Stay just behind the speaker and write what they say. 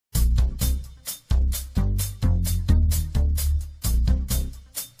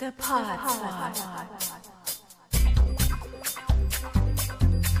The Pod Squad.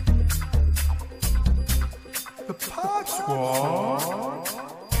 The Pod Squad.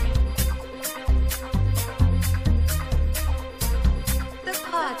 The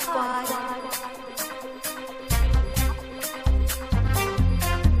Pod Squad.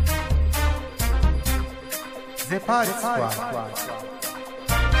 The Pod Squad.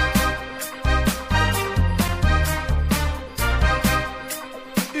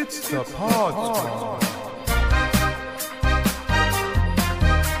 It's the Pod Squad.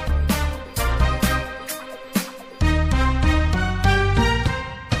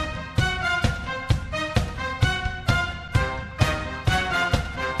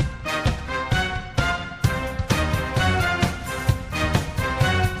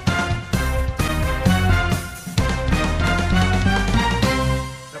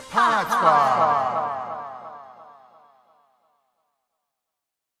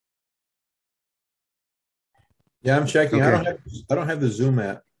 Yeah, I'm checking. Okay. I don't have the Zoom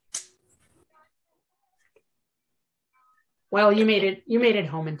app. Well, you made it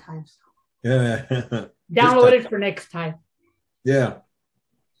home in time. So. Yeah. Download it for next time. Yeah.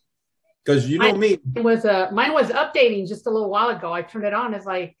 Because you know me. Mine was updating just a little while ago. I turned it on. It's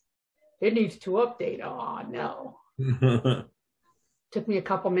like, it needs to update. Oh, no. Took me a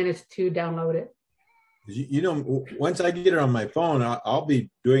couple minutes to download it. You know, once I get it on my phone, I'll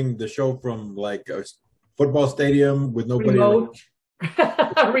be doing the show from like a football stadium with nobody.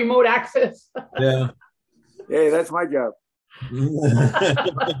 Remote access. Yeah. Hey, that's my job. The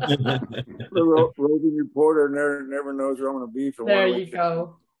roving reporter never knows where I'm going to be. For there you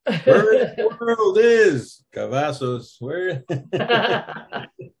go. Where the world is Cavazos? Where?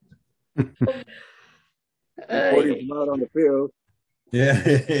 Reporting from out on the field. Yeah.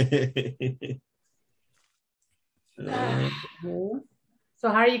 So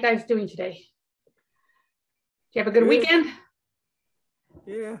how are you guys doing today? Do you have a good weekend?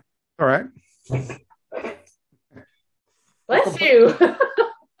 Yeah. All right. Bless you.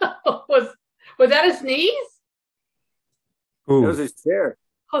 was that a sneeze? Ooh. That was his chair.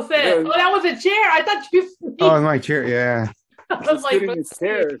 Jose, that was a chair. I thought you sneezed. Oh, in my chair, yeah. I was like, sitting in his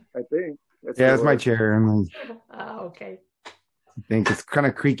chair, I think. Yeah, it's my chair. Okay. I think it's kind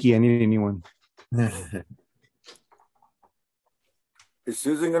of creaky. I need a new one. Is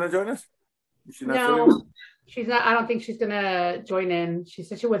Susan going to join us? Is she not No, she's not. I don't think she's going to join in. She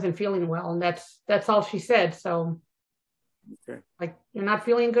said she wasn't feeling well, and that's all she said. So, okay. Like, you're not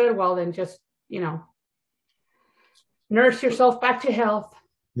feeling good? Well, then just, nurse yourself back to health.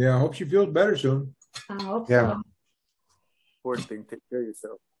 Yeah, I hope she feels better soon. I hope Yeah. so. Poor thing. Take care of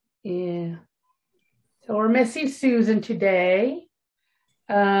yourself. Yeah. So we're missing Susan today.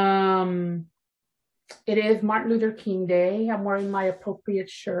 It is Martin Luther King Day. I'm wearing my appropriate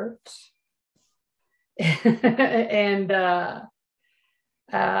shirt. And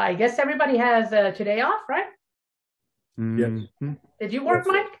I guess everybody has today off, right? Mm-hmm. Did you work,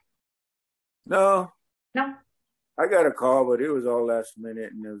 Mike? No. No. I got a call, but it was all last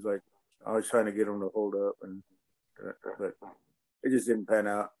minute, and it was like I was trying to get them to hold up, but it just didn't pan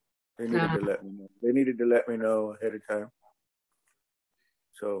out. They needed to let me know. They needed to let me know ahead of time.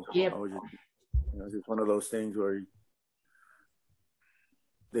 So Yep. I was just one of those things where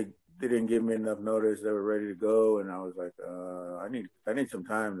they didn't give me enough notice. They were ready to go, and I was like, I need some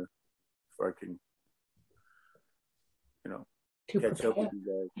time before I can, catch up with you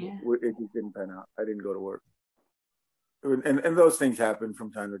guys. Yeah. It just didn't pan out. I didn't go to work. And those things happen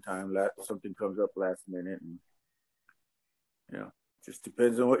from time to time. Something comes up last minute, and just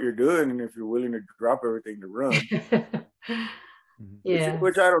depends on what you're doing and if you're willing to drop everything to run. Yeah.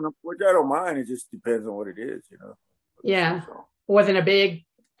 Which I don't know. Which I don't mind. It just depends on what it is, Yeah. So, It wasn't a big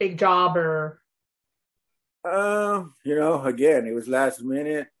job or. Again, it was last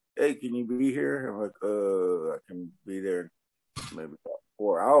minute. Hey, can you be here? I'm like, I can be there maybe about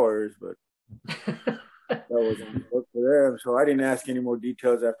 4 hours, but that wasn't work for them. So I didn't ask any more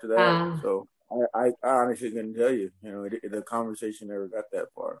details after that. So I honestly couldn't tell you. The conversation never got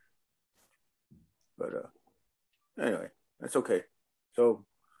that far. But anyway, that's okay. So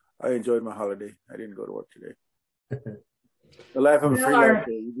I enjoyed my holiday. I didn't go to work today. The life of a freelancer,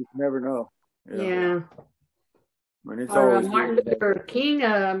 you just never know. Yeah. I mean, it's Our always Martin Luther King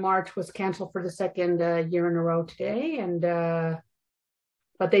march was canceled for the second year in a row today, and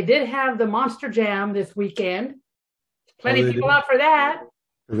but they did have the Monster Jam this weekend. Plenty of people out for that.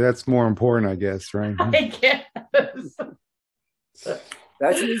 That's more important, I guess, right? I guess.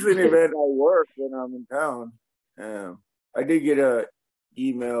 That's usually an event I work when I'm in town. I did get a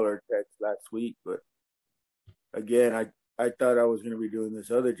email or text last week, but again, I thought I was going to be doing this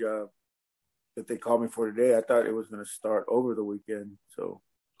other job that they called me for today. I thought it was going to start over the weekend. So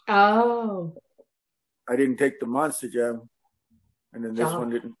Oh. I didn't take the Monster Jam. And then this one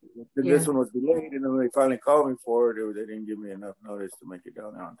didn't. Then Yeah. this one was delayed. And then when they finally called me for it, they didn't give me enough notice to make it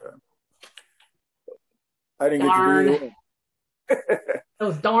down there on time. I didn't get to do it.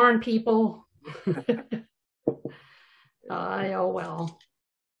 Those darn people. Oh, well.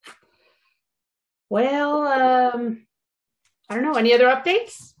 Well, I don't know. Any other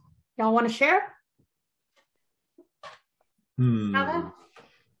updates y'all want to share?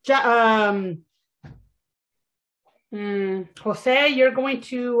 Jose, you're going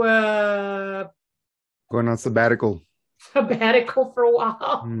to Going on sabbatical. for a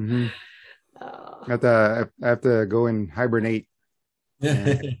while. Mm-hmm. I have to go and hibernate.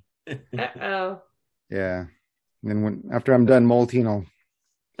 Uh-oh. Yeah. And then after I'm done molting, I'll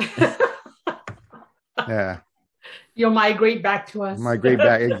You'll migrate back to us. migrate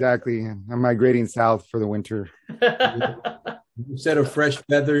back. Exactly. I'm migrating south for the winter. Instead of fresh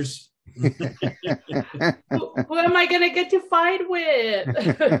feathers. Who am I going to get to fight with?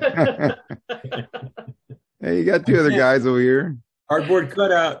 Hey, you got two other guys over here. Cardboard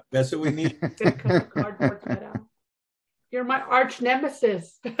cutout. That's what we need. Cardboard cutout. You're my arch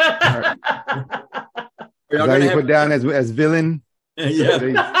nemesis. Is that you put down as villain? Yeah.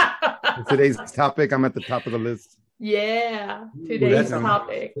 Today's topic. I'm at the top of the list. Yeah. Today's Ooh,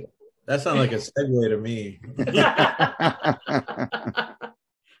 topic. That sounds like a segue to me.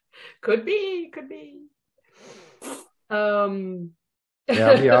 Could be. Yeah,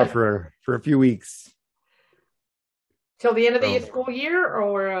 I'll be out for a few weeks. Till the end of the school year,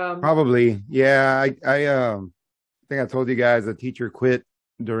 or Probably. Yeah, I think I told you guys the teacher quit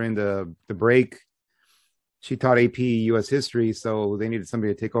during the break. She taught AP US history, so they needed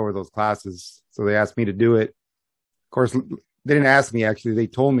somebody to take over those classes. So they asked me to do it. Of course, they didn't ask me, actually. They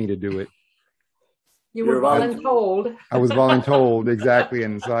told me to do it. you were voluntold. I was voluntold, exactly.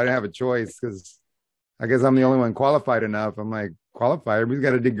 And so I didn't have a choice because I guess I'm the only one qualified enough. I'm like, qualified? Everybody's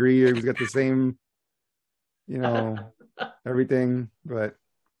got a degree. Everybody's got the same, everything. But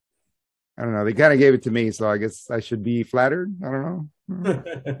I don't know. They kind of gave it to me, so I guess I should be flattered. I don't know.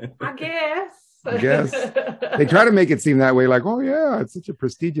 I guess. They try to make it seem that way, like, oh yeah, it's such a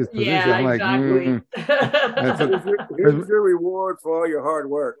prestigious position. Yeah, I'm like, exactly. Here's your reward for all your hard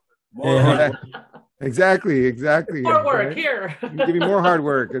work. Exactly. More work right? here. Give me more hard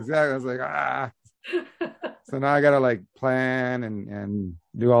work. Exactly. I was like, So now I gotta like plan and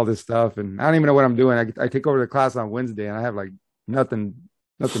do all this stuff, and I don't even know what I'm doing. I take over the class on Wednesday, and I have like nothing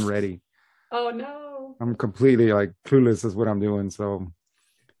ready. Oh no! I'm completely like clueless as what I'm doing. So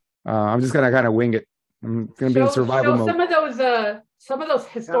I'm just gonna kind of wing it. I'm gonna be in survival mode. Some of those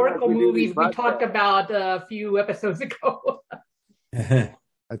historical movies we talked about a few episodes ago.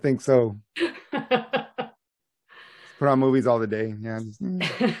 I think so. Put on movies all the day. Yeah.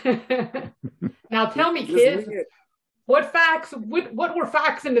 Now tell me, kids, what were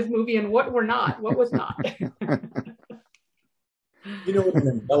facts in this movie and what were not? What was not? You know what an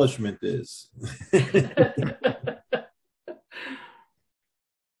embellishment is.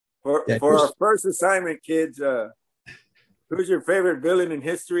 For our first assignment, kids, who's your favorite villain in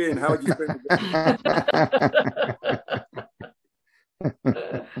history and how would you spend the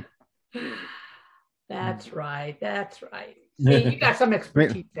day? That's right. See, you got some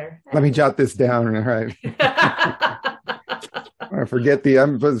expertise there. Let me jot this down. All right. I forget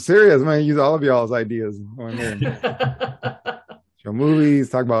I'm serious. I'm going to use all of y'all's ideas. Show movies,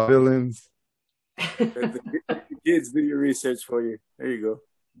 talk about villains. The kids do your research for you. There you go.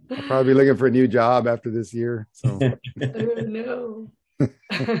 I'll probably be looking for a new job after this year. So. Oh, no.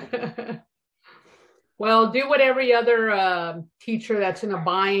 Well, do what every other teacher that's in a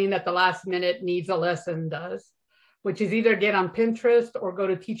bind at the last minute needs a lesson does, which is either get on Pinterest or go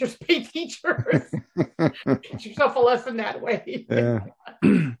to Teachers Pay Teachers. Get yourself a lesson that way. Yeah.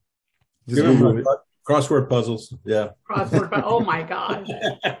 Just Google it. Crossword puzzles. Yeah. Oh my gosh.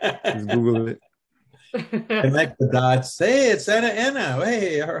 Just Google it. Connect the dots. Hey, it's Anna.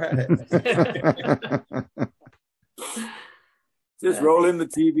 Hey, all right. Just roll in the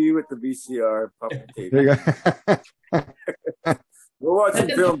TV with the VCR. Pop the tape. There you go. We're watching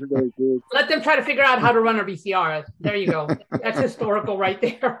film today, kids. Let them try to figure out how to run a VCR. There you go. That's historical right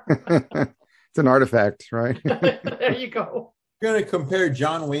there. It's an artifact, right? There you go. We're going to compare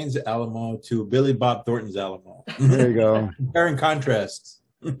John Wayne's Alamo to Billy Bob Thornton's Alamo. There you go. Compare and contrast.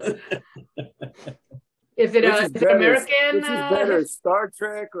 Is it American? Which is better, Star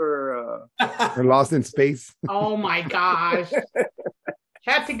Trek or Lost in Space? Oh my gosh.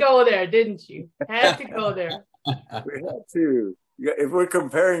 Had to go there, didn't you? Had to go there. We had to. Yeah, if we're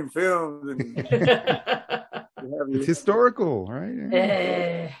comparing films, and It's historical, right?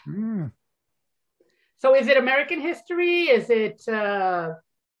 Eh. Mm. So is it American history? Is it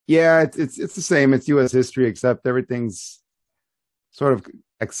Yeah, it's the same. It's U.S. history, except everything's sort of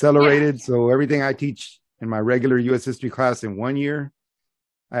accelerated. Yeah. So everything I teach in my regular U.S. history class in 1 year,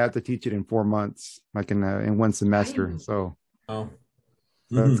 I have to teach it in 4 months, like in one semester. Damn. So Oh.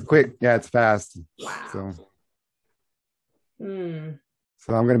 it's quick. Yeah, it's fast. Wow. So Hmm.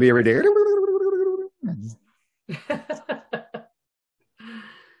 so I'm gonna be every day.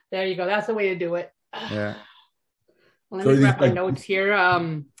 There you go. That's the way to do it. Yeah. Let So me these grab my like- notes here.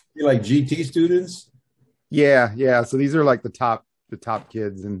 You like GT students? Yeah. So these are like the top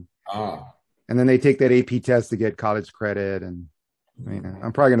kids, and then they take that AP test to get college credit, and I mean,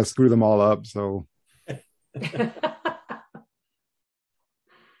 I'm probably gonna screw them all up. So if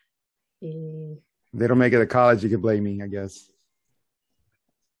they don't make it to college, you can blame me, I guess.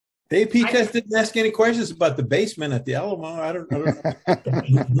 The AP test didn't ask any questions about the basement at the Alamo. I don't know.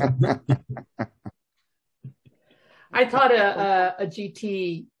 I taught a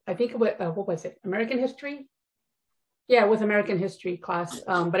GT. I think it was what was it? American history. Yeah, it was American history class,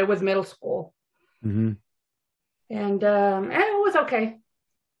 but it was middle school, Mm-hmm. and it was okay.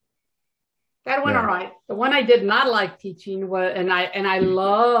 That went Yeah. all right. The one I did not like teaching was, and I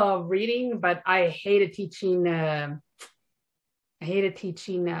love reading, but I hated teaching.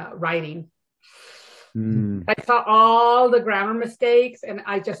 Writing. Mm. I saw all the grammar mistakes, and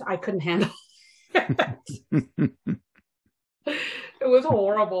I couldn't handle it. It was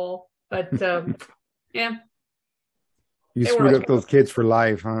horrible, but yeah. You They were screwed up okay. those kids for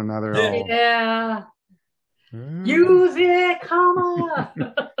life, huh? Now they're all. Yeah. Mm. Use it, comma.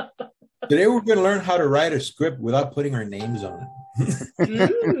 Today we're going to learn how to write a script without putting our names on Mm.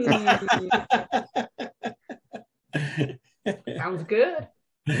 it. Sounds good.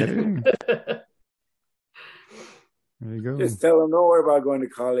 There you go. just tell them, don't worry about going to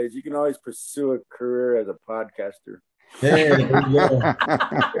college. You can always pursue a career as a podcaster. There you go.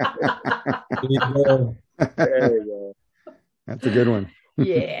 There you go. There you go. That's a good one.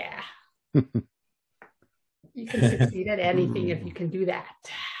 Yeah. You can succeed at anything if you can do that.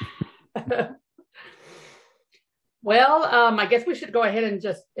 Well, I guess we should go ahead and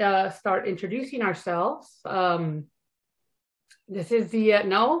just start introducing ourselves. This is the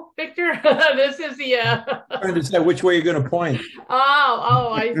no, Victor. This is the. Trying to decide which way you're going to point.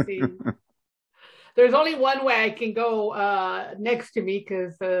 Oh, I see. There's only one way I can go next to me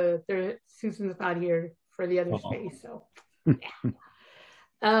because Susan's not here for the other space. So, yeah.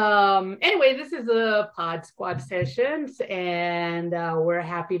 Anyway, this is a Pod Squad sessions, and we're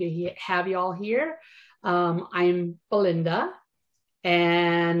happy to have you all here. I'm Belinda,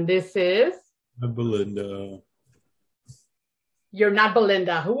 and this is. Belinda. You're not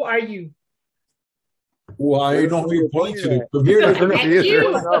Belinda. Who are you? Well, I don't know who you point to. From here, And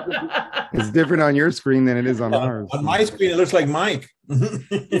you. It's different on your screen than it is on ours. on my screen, it looks like Mike. Just say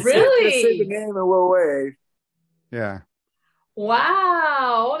the Really? name and we'll wave. Yeah.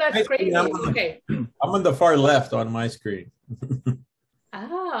 Wow, that's I crazy. see, Okay. I'm on the far left on my screen.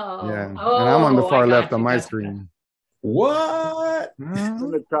 Oh. Yeah. Oh, and I'm on the far I got left you, on my got you. screen. What? In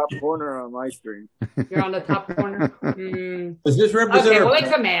the top corner on my screen. You're on the top corner. Mm. Does this represent? Okay, well,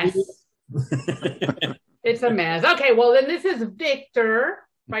 it's a mess. It's a mess. Okay, well, then this is Victor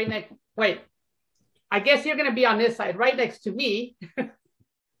right next. Wait, I guess you're going to be on this side, right next to me.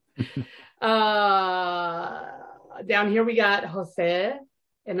 Down here we got Jose,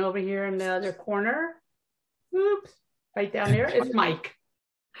 and over here in the other corner, oops, right down there, it's Mike.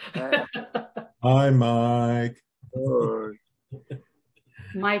 Hi, Mike. Oh,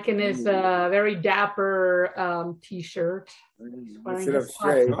 Mike in his very dapper T-shirt. wearing sit up his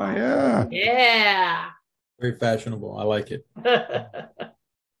straight. Oh, yeah. Yeah. Very fashionable. I like it.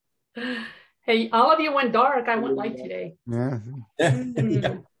 Hey, all of you went dark. I went light today. Yeah.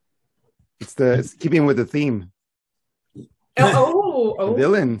 Mm. It's keeping with the theme. Oh, The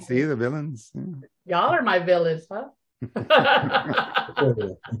villain. See the villains. Yeah. y'all are my villains, huh?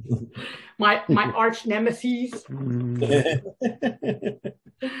 my arch nemesis. Mm. I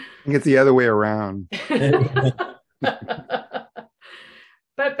think it's the other way around.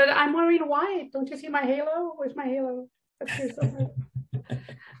 But I'm wearing white. Don't you see my halo? Where's my halo? That's here somewhere.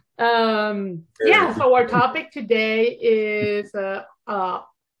 Yeah. So our topic today is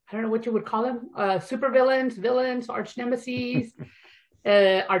I don't know what you would call them. Supervillains, villains, arch nemesis,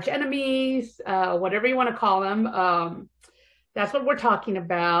 arch enemies, whatever you want to call them. That's what we're talking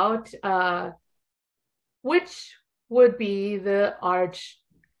about. Which would be the arch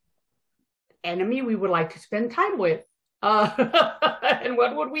enemy we would like to spend time with. And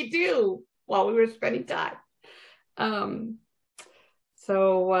what would we do while we were spending time?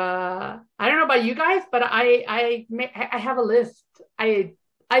 So I don't know about you guys, but I have a list. I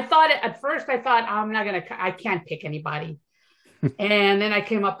thought at first I can't pick anybody. And then I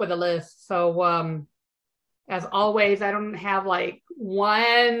came up with a list. So as always, I don't have like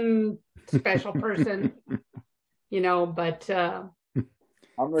one special person, but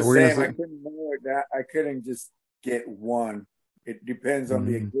I'm the same. I couldn't know that. I couldn't just get one. It depends on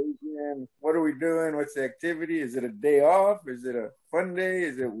the occasion. What are we doing? What's the activity? Is it a day off? Is it a fun day?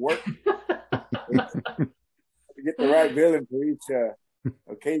 Is it work? To get the right villain for each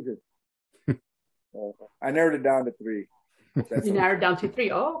occasion. I narrowed it down to 3. You narrowed down to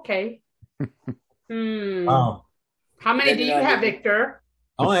 3. Oh, okay. Wow. How many do you have, Victor?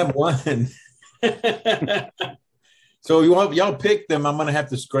 I only have one. So y'all pick them. I'm gonna have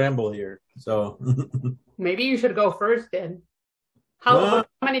to scramble here. So maybe you should go first then. How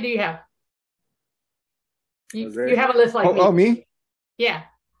many do you have? You have a list like me. Oh, me? Yeah.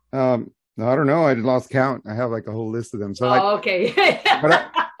 No, I don't know. I lost count. I have like a whole list of them. So okay.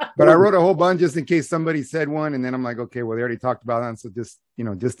 but I wrote a whole bunch just in case somebody said one, and then I'm like, okay, well, they already talked about that, so just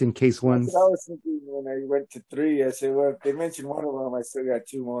in case ones. That's what I was thinking when I went to 3. I said, well, if they mentioned one of them, I still got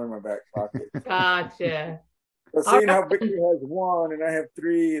 2 more in my back pocket. Gotcha. So seeing how Victor has 1 and I have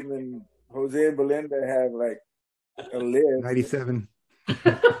 3, and then Jose and Belinda have like a list. 97.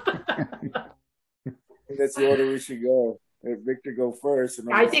 That's the order we should go. Let Victor go first.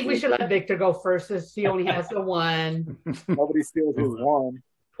 And I think we should let Victor go first, since he only has the 1. Nobody steals his 1.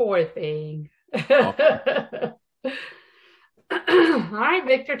 Poor thing. All right,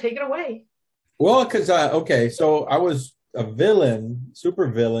 Victor, take it away. Well, because so I was a villain, super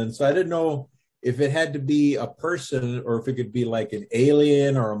villain, so I didn't know if it had to be a person or if it could be like an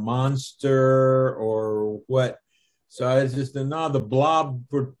alien or a monster or what. So I was just the blob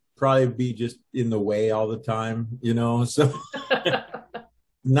would probably be just in the way all the time, so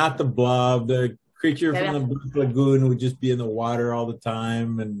not the blob. The creature from the Black Lagoon would just be in the water all the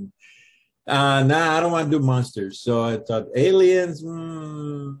time. And I don't want to do monsters. So I thought aliens,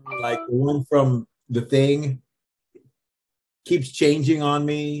 like the one from The Thing, keeps changing on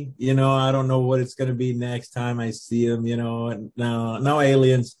me. I don't know what it's going to be next time I see him, and no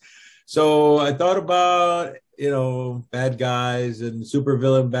aliens. So I thought about, bad guys and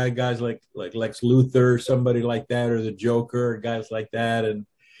supervillain bad guys like Lex Luthor, somebody like that, or the Joker, guys like that. And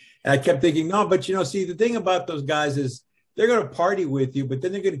I kept thinking, no, but see, the thing about those guys is they're going to party with you, but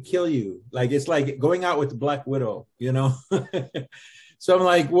then they're going to kill you. Like, it's like going out with the Black Widow, So I'm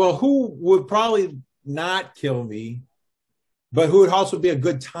like, well, who would probably not kill me, but who would also be a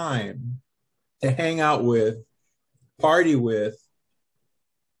good time to hang out with, party with?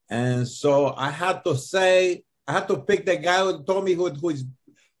 And so I had to pick that guy who told me who's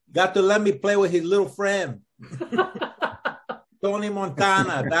got to let me play with his little friend. Tony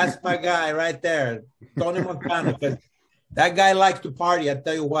Montana, that's my guy right there. Tony Montana, because that guy likes to party. I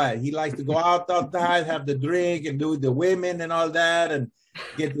tell you what, he likes to go outside, have the drink and do the women and all that, and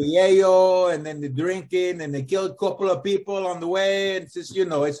get the yayo and then the drinking, and they kill a couple of people on the way. It's just,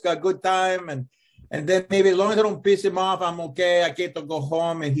 it's got good time. And then maybe as long as I don't piss him off, I'm okay. I get to go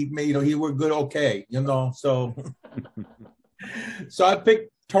home and he were good. Okay. So, so I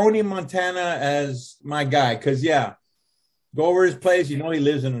picked Tony Montana as my guy. Cause go over his place. He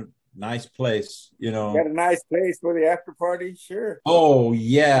lives in a nice place, Got a nice place for the after party. Sure. Oh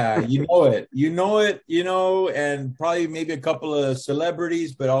yeah. And probably maybe a couple of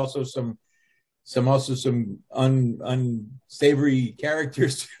celebrities, but also some unsavory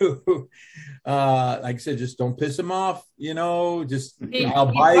characters too. Like I said, just don't piss him off, I'll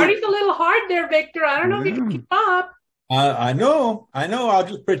buy. Party's a little hard there, Victor. I don't know if you can keep up. I know. I'll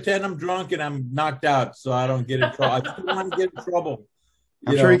just pretend I'm drunk and I'm knocked out so I don't get in trouble. I just don't want to get in trouble.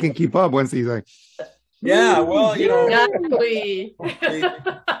 I'm sure he can keep up once he's like, yeah, well, Exactly.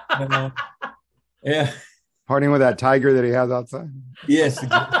 Yeah. Partying with that tiger that he has outside. Yes.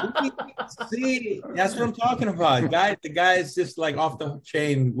 See, that's what I'm talking about. The guy is just like off the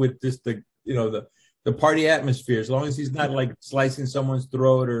chain with just the party atmosphere. As long as he's not like slicing someone's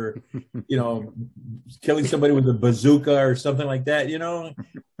throat or, killing somebody with a bazooka or something like that. He, a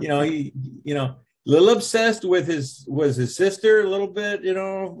little obsessed with his sister a little bit. I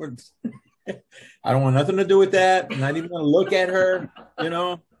don't want nothing to do with that. I'm not even going to look at her.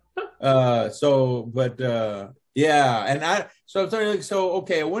 Okay,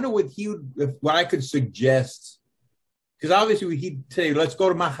 I wonder what I could suggest, because obviously he'd say, let's go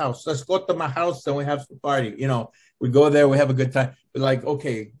to my house and we have some party, we go there, we have a good time. But like,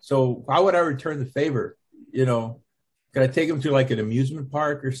 okay, so how would I return the favor? You know, could I take him to like an amusement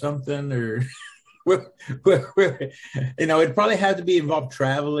park or something, or you know, it'd probably have to be involved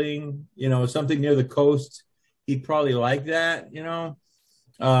traveling. You know, something near the coast. He'd probably like that. You know,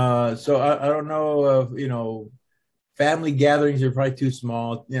 so I don't know. You know, family gatherings are probably too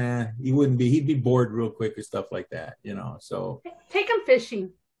small. Yeah, he wouldn't be. He'd be bored real quick or stuff like that. You know, so Take him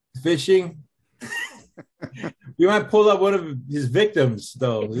fishing. fishing. We might pull up one of his victims,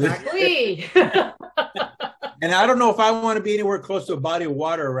 though. Exactly. And I don't know if I want to be anywhere close to a body of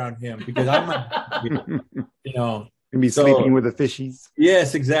water around him because I'm not, you know. And be sleeping with the fishies.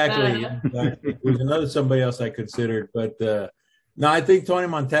 Yes, exactly. Exactly. There's another somebody else I considered, but no, I think Tony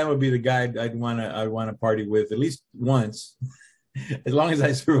Montana would be the guy I'd want to party with at least once, as long as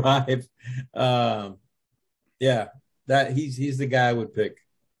I survive. Yeah, that he's the guy I would pick.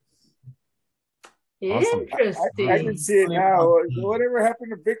 Awesome. Interesting. I can see it now. Whatever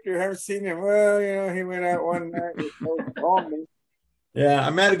happened to Victor? I haven't seen him. Well, you know, he went out one night with no calming. Yeah, I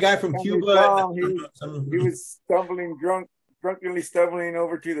met a guy from Cuba. He was drunkenly stumbling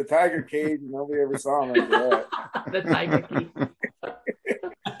over to the tiger cage, and nobody ever saw him after that. The tiger cage.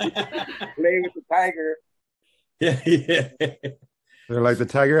 Play with the tiger. Yeah. They're like the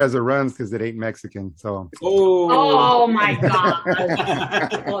tiger as it runs because it ain't Mexican. So Oh my God.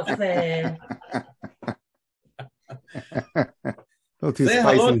 Jose. little too Say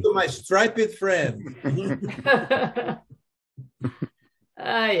hello spicy. to my striped friend.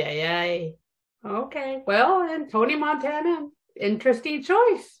 Ay, ay, ay. Okay. Well, and Tony Montana, interesting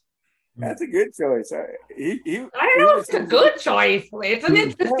choice. That's a good choice. I don't know if it's a good choice. It's an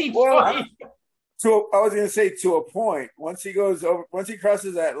interesting choice. So I was going to say to a point. Once he crosses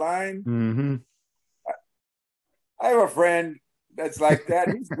that line, Mm-hmm. I have a friend that's like that.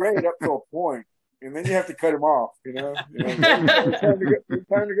 He's great up to a point, and then you have to cut him off. You know, it's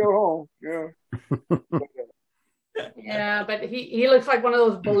time to go home. You know. Yeah, but he looks like one of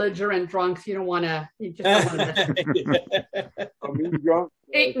those belligerent drunks. You just don't want to. Drunk.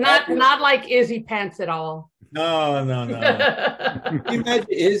 Not like Izzy Pants at all. No. Can you imagine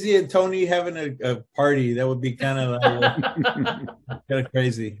Izzy and Tony having a party? That would be kind of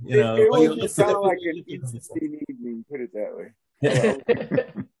crazy. You know, it would sound like an interesting evening. Put it that way. Yeah.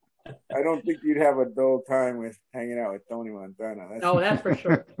 I don't think you'd have a dull time with hanging out with Tony Montana. That's for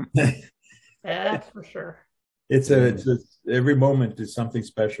sure. That's for sure. It's every moment is something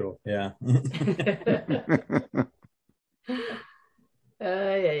special. Yeah.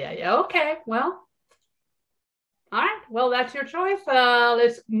 Yeah. Okay. Well. All right. Well, that's your choice.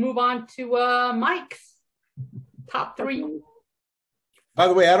 Let's move on to Mike's top 3. By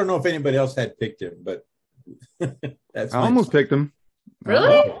the way, I don't know if anybody else had picked him, but that's I almost picked him.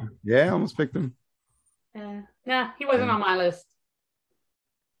 Really? Yeah, I almost picked him. Yeah, he wasn't on my list.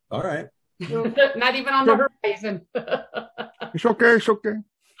 All right. Not even on the horizon. It's okay.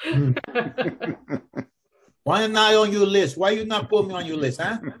 Why am I on your list? Why you not put me on your list,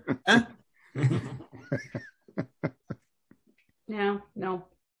 huh? No.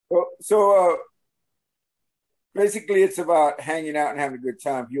 So basically, it's about hanging out and having a good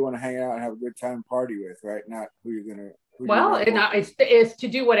time. If you want to hang out and have a good time, party with, right? Not who you're gonna. Well, it's to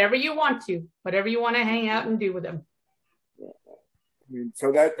do whatever you want to hang out and do with them. I mean,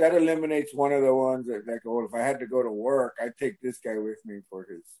 so that eliminates one of the ones that go, if I had to go to work, I'd take this guy with me for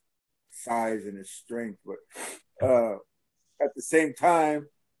his size and his strength. But at the same time,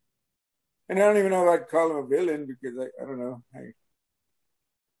 and I don't even know if I'd call him a villain because I don't know.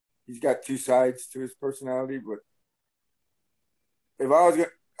 He's got two sides to his personality. But if I was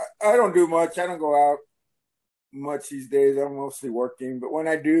I don't do much. I don't go out much these days. I'm mostly working. But when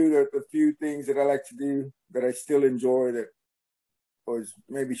I do, the few things that I like to do that I still enjoy was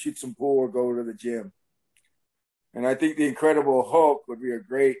maybe shoot some pool or go to the gym. And I think the Incredible Hulk would be a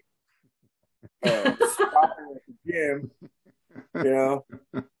great spot at the gym. You know,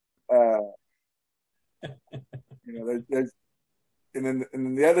 there's and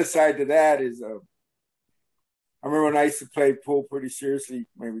then the other side to that is I remember when I used to play pool pretty seriously,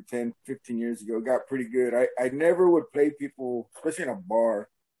 maybe 10, 15 years ago, got pretty good. I never would play people, especially in a bar.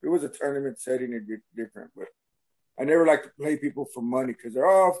 If it was a tournament setting, it'd be different, but I never like to play people for money because they're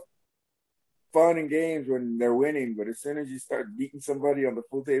all fun and games when they're winning. But as soon as you start beating somebody on the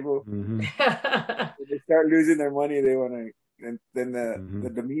pool table, Mm-hmm. they start losing their money. They want to, and then the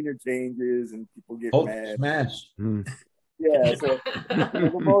demeanor changes and people get mad. Smash. Mm. Yeah, so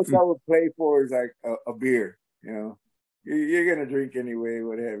the most I would play for is like a beer. You know, you're gonna drink anyway,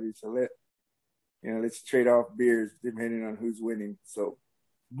 whatever. So let's trade off beers depending on who's winning. So,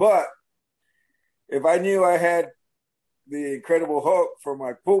 but if I knew I had the Incredible Hulk for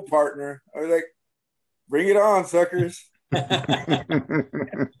my pool partner. I was like, bring it on, suckers.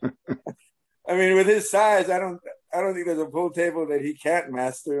 I mean, with his size, I don't think there's a pool table that he can't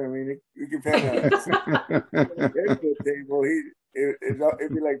master. I mean, you can pay a table.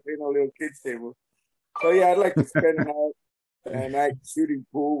 It'd be like playing a little kids table. So yeah, I'd like to spend a night shooting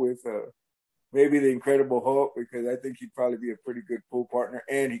pool with maybe the Incredible Hulk, because I think he'd probably be a pretty good pool partner,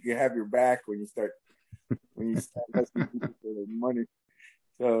 and he can have your back when you start hustling people for the money.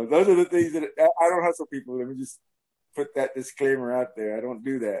 So those are the things that I don't hustle people. Let me just put that disclaimer out there. I don't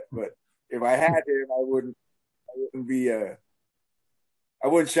do that, but if I had to, I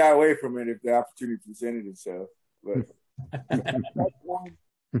wouldn't shy away from it if the opportunity presented itself. But that's one.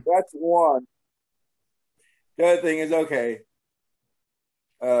 That's one. The other thing is, okay,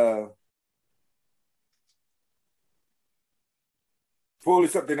 pool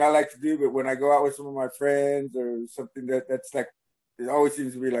is something I like to do, but when I go out with some of my friends or something that's like, it always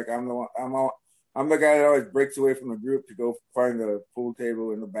seems to be like I'm the guy that always breaks away from the group to go find the pool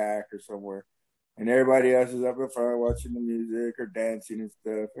table in the back or somewhere. And everybody else is up in front watching the music or dancing and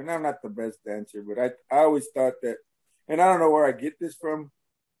stuff. And I'm not the best dancer, but I always thought that, and I don't know where I get this from,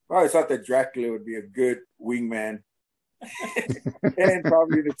 I always thought that Dracula would be a good wingman and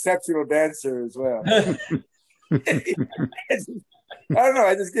probably an exceptional dancer as well. I don't know.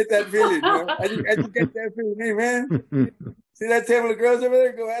 I just get that feeling. You know? I just get that feeling. Hey, man, see that table of girls over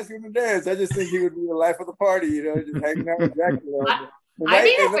there? Go ask him to dance. I just think he would be the life of the party, you know, just hanging out with Dracula. I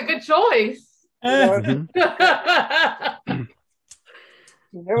think that's a good choice. You know?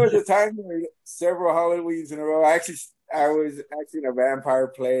 There was a time where several Halloweens in a row, I was actually in a vampire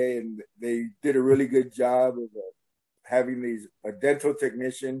play, and they did a really good job of having a dental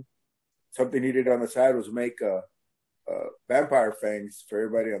technician. Something he did on the side was make vampire fangs for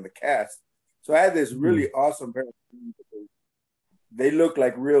everybody on the cast. So I had this really awesome pair of teeth. They look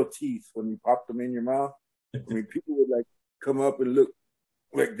like real teeth when you pop them in your mouth. I mean, people would like come up and look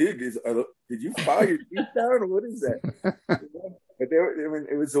like, dude, did you file your teeth down, or what is that? But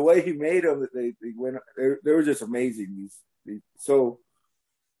it was the way he made them that they went. They were just amazing. So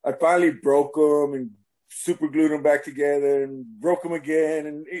I finally broke them and super glued them back together and broke them again.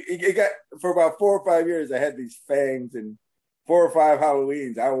 And it got, for about 4 or 5 years, I had these fangs, and 4 or 5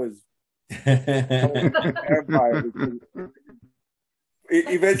 Halloweens, I was a vampire.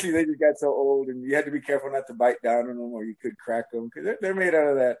 Eventually, they just got so old, and you had to be careful not to bite down on them, or you could crack them, because they're made out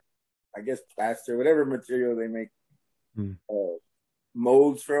of that, I guess, plaster, whatever material they make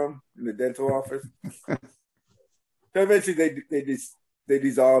molds from in the dental office. So eventually, they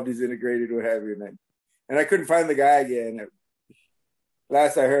dissolved, disintegrated, what have you, and I couldn't find the guy again.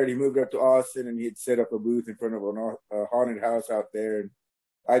 Last I heard, he moved up to Austin, and he had set up a booth in front of a haunted house out there. And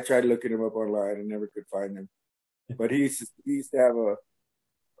I tried looking him up online and never could find him. But he used to have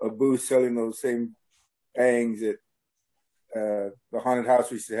a booth selling those same fangs at the haunted house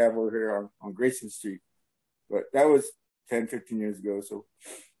we used to have over here on Grayson Street. But that was 10, 15 years ago. So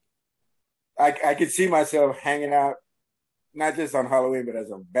I could see myself hanging out, not just on Halloween, but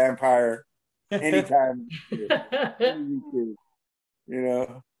as a vampire anytime. You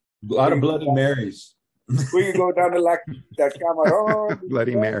know, a lot of Bloody Marys. We could go down to that Cameron.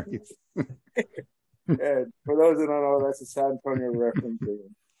 Bloody Marys. Yeah, for those who don't know, that's a San Antonio reference.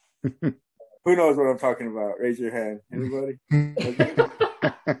 Who knows what I'm talking about? Raise your hand. Anybody? Coming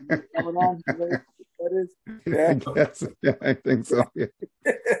on? That is? Yeah. Yes, yeah, I think so. Yeah.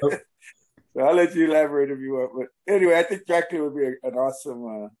 So I'll let you elaborate if you want. But anyway, I think Dracula would be an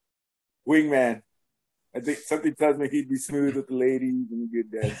awesome wingman. I think something tells me he'd be smooth with the ladies and a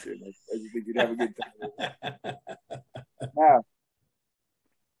good dancer. I just think he'd have a good time. Now,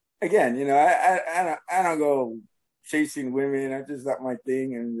 again, you know, I don't go chasing women. That's just not my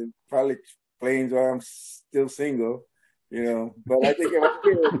thing, and it probably explains why I'm still single. You know, but I think if I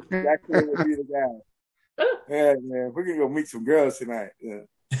did, Dracula would be the guy. Yeah, man, we're gonna go meet some girls tonight. Yeah.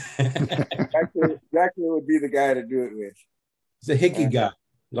 Dracula would be the guy to do it with. He's a hickey guy.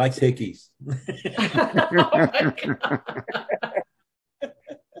 Likes hickeys.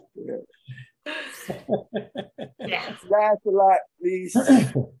 Yeah. Laugh a lot, please.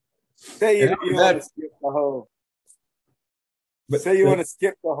 Say you want to skip the whole. Say you want to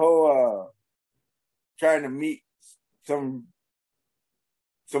skip the whole trying to meet somebody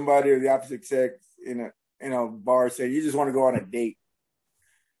of the opposite sex in a bar. Say you just want to go on a date.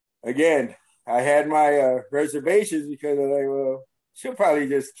 Again, I had my reservations because I was like, well, she'll probably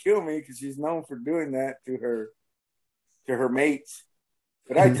just kill me because she's known for doing that to her mates.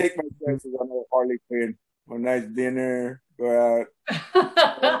 But I take my chances on a Harley Quinn. A nice dinner, go out. I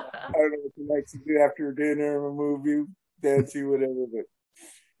don't know what she likes to do after dinner, a movie, dancing, whatever.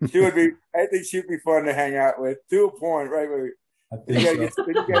 But she would be. I think she'd be fun to hang out with to a point, right? Where I think so.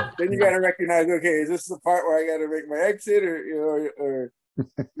 then you got to recognize. Okay, is this the part where I got to make my exit, or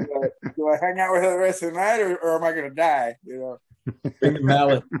do I hang out with her the rest of the night, or am I going to die? Bring the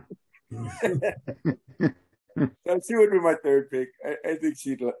mallet. So she would be my third pick. I think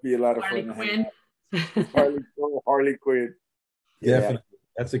she'd be a lot of Harley fun. Quinn. Harley Quinn. Definitely.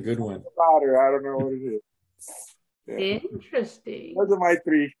 That's a good one. About her, I don't know what it is. Yeah. Interesting. Those are my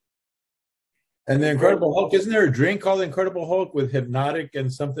three. And the Incredible Hulk, isn't there a drink called Incredible Hulk with Hypnotic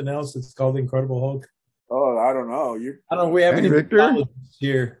and something else that's called Incredible Hulk? Oh, I don't know. I don't know. We haven't even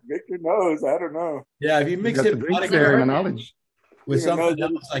here. Victor knows. I don't know. Yeah, if you mix Hypnotic with something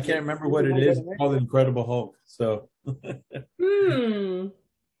else, I can't remember what it is. It's called Incredible Hulk. So. I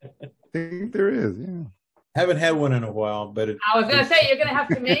think there is, yeah. Haven't had one in a while, but I was gonna say you're gonna have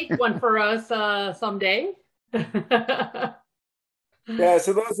to make one for us someday. Yeah,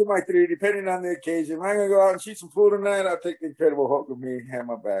 so those are my three, depending on the occasion. If I'm gonna go out and shoot some pool tonight, I'll take the Incredible Hulk with me and have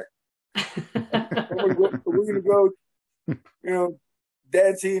my back. We're gonna go,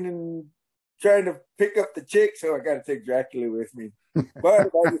 dancing and trying to pick up the chick, so I gotta take Dracula with me. But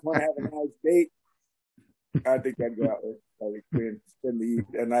if I just want to have a nice date, I think I'd go out with Harley Quinn, spend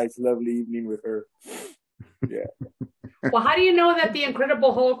a nice, lovely evening with her. Yeah. Well, how do you know that the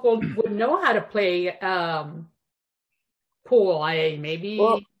Incredible Hulk would know how to play pool? Maybe.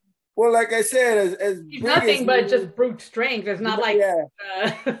 Well, like I said, as he's nothing but just brute strength. It's not like. Yeah,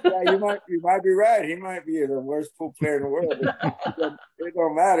 you might be right. He might be the worst pool player in the world. It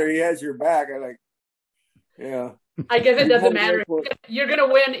don't matter. He has your back. I guess it doesn't matter. You're going to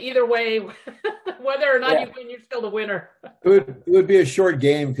win either way. Whether or not you win, you're still the winner. It would be a short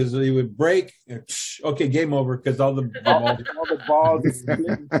game because he would break. Okay, game over because all the balls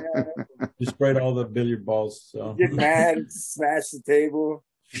destroyed all the billiard balls. So get mad and smash the table.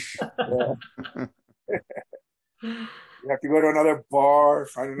 Yeah. You have to go to another bar,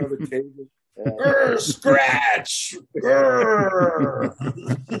 find another table. Scratch.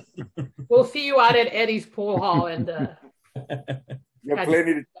 We'll see you out at Eddie's pool hall and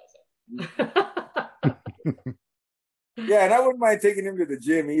plenty to. Yeah, and I wouldn't mind taking him to the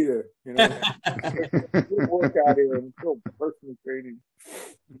gym either. Work out here and still personal training.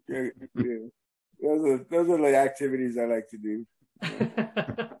 Yeah. Those are the activities I like to do.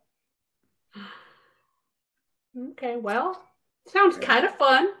 Okay, well, sounds kind of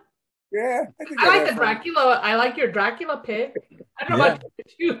fun. Yeah, I like the Dracula. I like your Dracula pick. I don't know about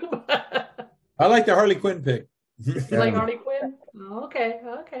you, but I like the Harley Quinn pick. You like Harley Quinn? Oh, okay.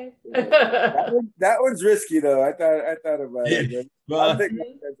 That one's risky though. I thought about it. I'll take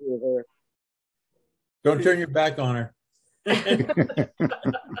that with her. Don't turn your back on her.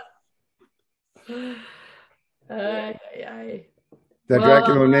 That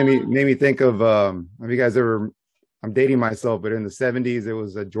Dracula made me think of have you guys ever, I'm dating myself, but in the 70s it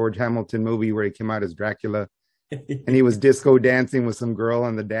was a George Hamilton movie where he came out as Dracula and he was disco dancing with some girl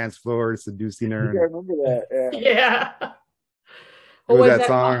on the dance floor seducing her. I remember that. Yeah. What was that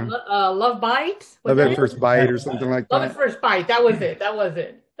song? Love Bite? Love at First Bite or something like that. Love at First Bite. That was it.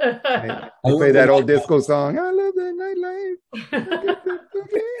 I play that old disco song. I love that nightlife.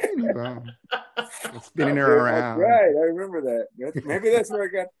 Spinning her around. That's right, I remember that. Maybe that's where I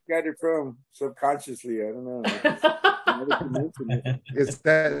got it from subconsciously. I don't know. It's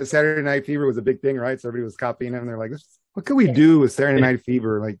that Saturday Night Fever was a big thing, right? So everybody was copying him. They're like, "What could we do with Saturday Night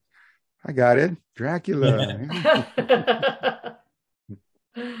Fever?" Like, I got it, Dracula.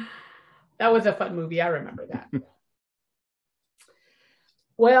 That was a fun movie. I remember that.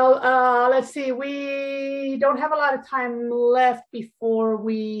 Well, let's see. We don't have a lot of time left before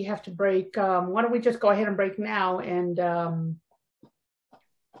we have to break. Why don't we just go ahead and break now and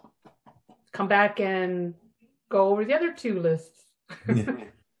come back and go over the other two lists. Got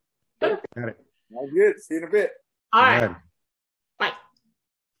it. All good. See you in a bit. All right. Bye.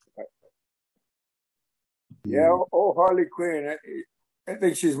 Yeah, Harley Quinn. I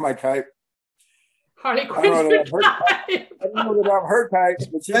think she's my type. Harley Quinn. I don't know that I'm her type,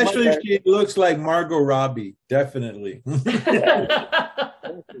 but especially if she looks like Margot Robbie, definitely. Like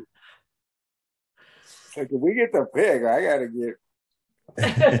if we get the pick, I gotta get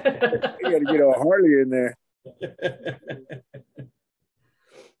a Harley in there.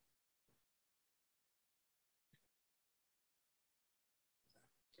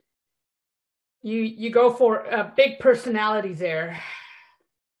 You go for big personalities there.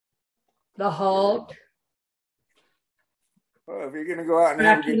 The Hulk. Well, if you're gonna go out and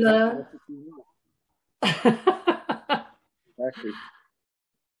Dracula. Actually.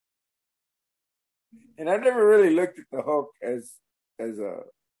 And I never really looked at the Hulk as a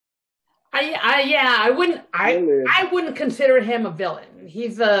I wouldn't consider him a villain.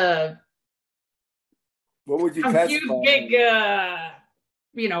 He's a what would you confused classify big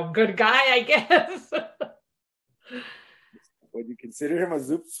good guy, I guess. Would you consider him a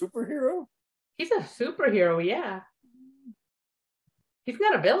superhero? He's a superhero, yeah. He's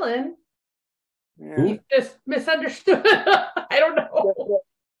not a villain. Yeah. He's just misunderstood. I don't know.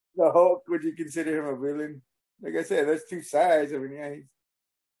 The Hulk, would you consider him a villain? Like I said, there's two sides. I mean,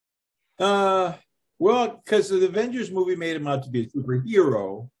 yeah, well, because the Avengers movie made him out to be a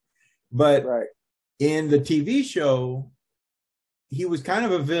superhero, but in the TV show, he was kind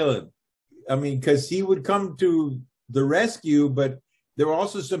of a villain. I mean, because he would come to the rescue, but there were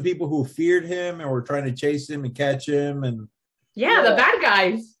also some people who feared him and were trying to chase him and catch him. And the bad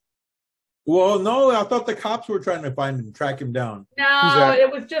guys. Well, no, I thought the cops were trying to find him, track him down. No,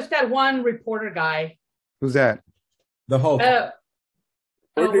 it was just that one reporter guy. Who's that? The Hulk.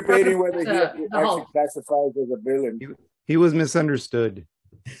 We're debating whether he actually classifies as a villain. He was misunderstood.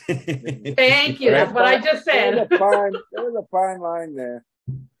 Thank you. That's what I just said. There's a fine line there.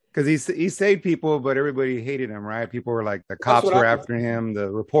 Because he saved people, but everybody hated him, right? People were like, the cops were after him, the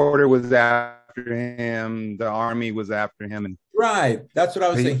reporter was after him, the army was after him, and right. That's what I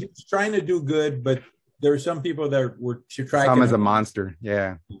was saying. He was trying to do good, but there were some people that were tracking him as a monster.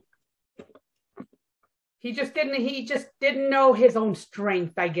 Yeah. He just didn't know his own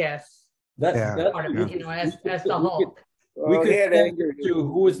strength, I guess. That's part of it, as the Hulk. We could anger to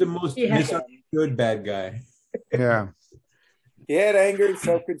who was the most misunderstood bad guy. Yeah. He had anger and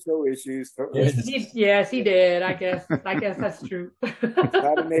self-control issues. Yes, he did. I guess that's true. It's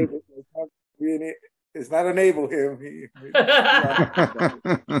not enable him.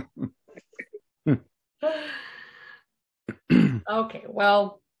 Okay,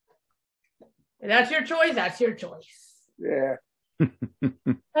 well, that's your choice. That's your choice. Yeah.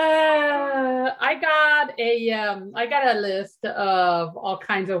 I got a list of all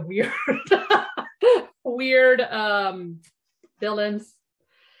kinds of weird villains.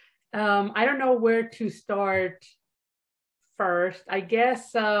 I don't know where to start first. I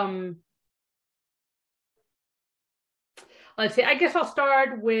guess let's see. I guess I'll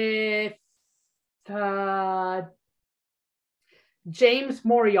start with James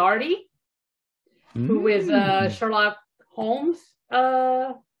Moriarty, who is Sherlock Holmes'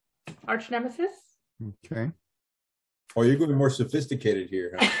 arch nemesis. Okay. Oh, you're going more sophisticated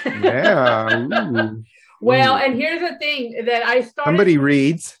here. Huh? Yeah. Ooh. Well, and here's the thing that I started. Somebody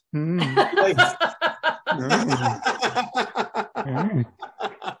reads. I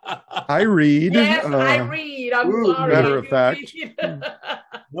read. Yes, I read. I'm sorry. Matter of fact.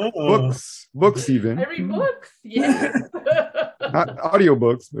 Books even. I read books. Yes. Not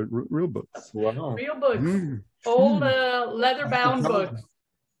audiobooks, but real books. Wow. Real books. Old leather-bound books.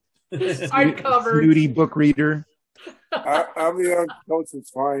 Hardcover. Snooty book reader. I'm the only coach that's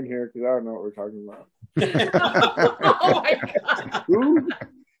fine here because I don't know what we're talking about. Oh my God. Who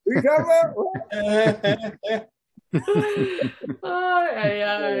you talking about?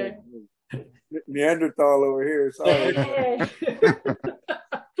 Neanderthal over here. Sorry.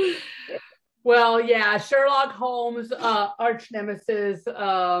 Well, yeah, Sherlock Holmes' arch nemesis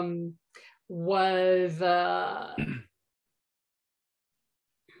was I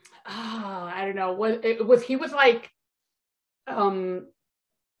don't know. He was like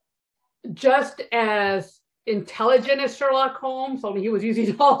just as intelligent as Sherlock Holmes. I mean, he was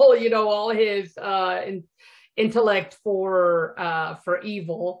using all his intellect for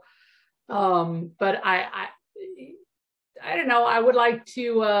evil. But I don't know. I would like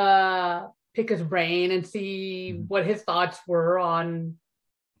to pick his brain and see what his thoughts were on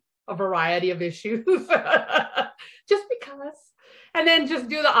a variety of issues, just because. And then just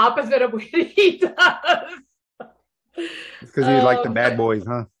do the opposite of what he does. Because you like the bad boys,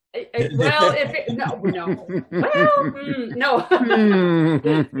 huh? Well, no.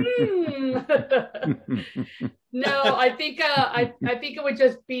 No, I think it would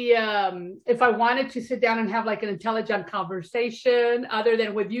just be if I wanted to sit down and have like an intelligent conversation other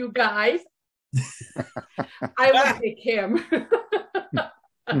than with you guys, I would pick him.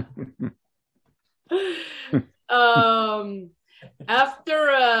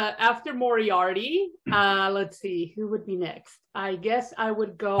 After Moriarty, let's see, who would be next? I guess I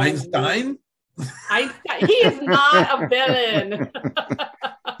would go Einstein. Einstein. He is not a villain.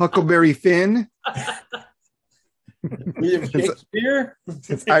 Huckleberry Finn. William Shakespeare.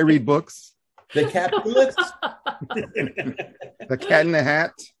 Since I read books. The Capulets. The Cat in the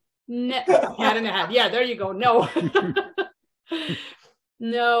Hat. No, Cat in the Hat. Yeah, there you go. No.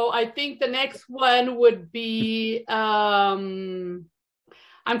 No, I think the next one would be I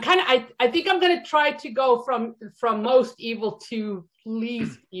think I'm gonna try to go from most evil to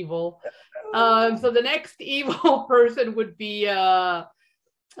least evil. So the next evil person would be or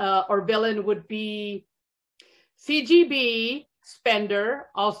villain would be CGB Spender,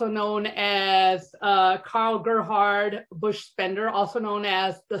 also known as Carl Gerhard Bush Spender, also known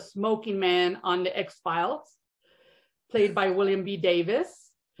as the Smoking Man on the X-Files, played by William B. Davis.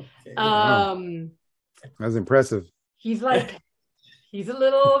 Okay. That's impressive. He's a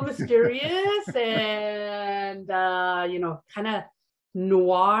little mysterious and kind of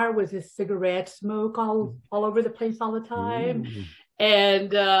noir with his cigarette smoke all over the place all the time.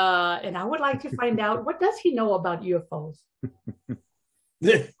 And I would like to find out, what does he know about UFOs?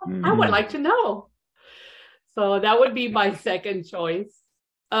 I would like to know. So that would be my second choice.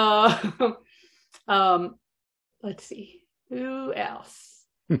 Let's see, who else?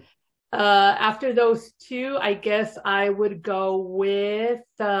 After those two, I guess I would go with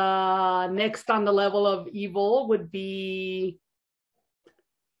next on the level of evil would be,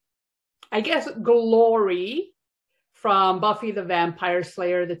 I guess, Glory from Buffy the Vampire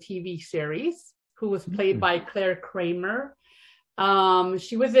Slayer, the TV series, who was played by Claire Kramer.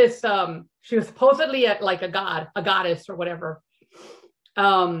 She was supposedly like a goddess or whatever.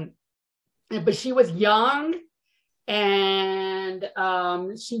 But she was young, and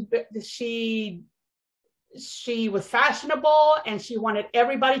she was fashionable, and she wanted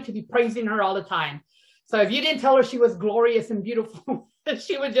everybody to be praising her all the time. So if you didn't tell her she was glorious and beautiful,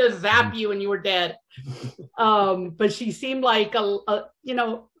 she would just zap you and you were dead. But she seemed like a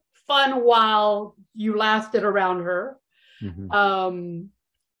fun while you lasted around her.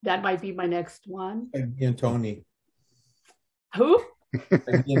 That might be my next one. And Tony. Who?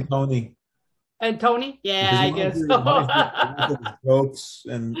 And Tony. And Tony? Yeah, I guess so. Jokes,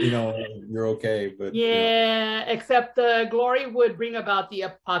 and you're okay, but yeah, except Glory would bring about the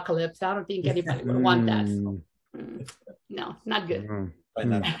apocalypse. I don't think anybody would want that. So. No, not good. Why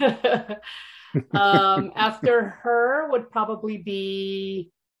not? After her would probably be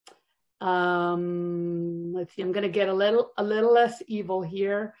let's see, I'm gonna get a little less evil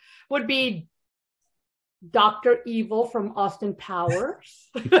here. Would be Dr. Evil from Austin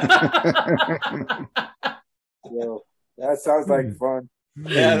Powers. Well, that sounds like fun.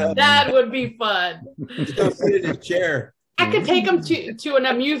 Yeah, that would be fun. Just go sit in his chair. I could take him to an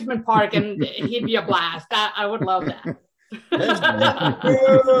amusement park and he'd be a blast. I would love that.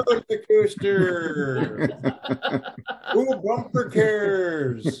 The coaster. Ooh, bumper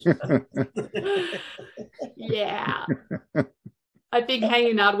cars. Yeah. I think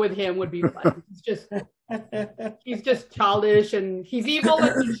hanging out with him would be fun. He's just childish, and he's evil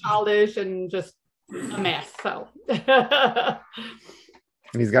and he's childish and just a mess. So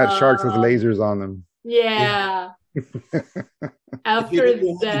And he's got sharks with lasers on them. Yeah. After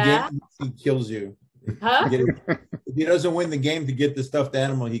that, he kills you. Huh? If he doesn't win the game to get the stuffed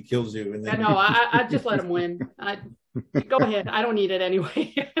animal, he kills you. And then No, I just let him win. Go ahead. I don't need it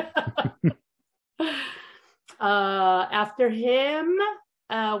anyway. After him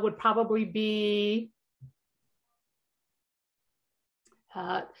would probably be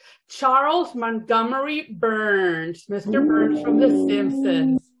Charles Montgomery Burns, Mr. Burns from The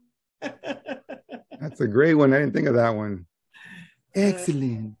Simpsons. That's a great one. I didn't think of that one.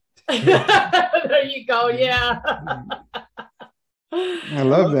 Excellent. There you go. Yeah. I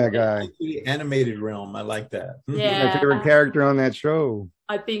love that guy. The animated realm. I like that. Yeah. My favorite character on that show.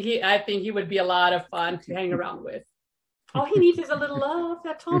 I think he would be a lot of fun to hang around with. All he needs is a little love.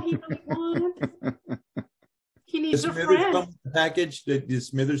 That's all he really wants. He needs a friend. Package. Did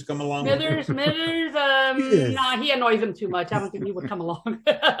Smithers come along? Smithers. Yes. Nah, he annoys him too much. I don't think he would come along.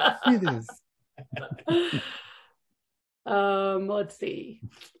 It is. Let's see.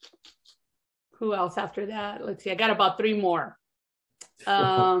 Who else after that? Let's see. I got about 3 more.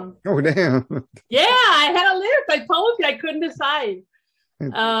 Oh damn. Yeah, I had a list. I told you I couldn't decide. We're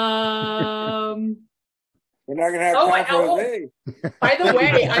not gonna have time for Jose. By the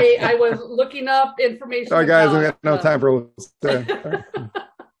way, I was looking up information. Sorry guys, we got no time for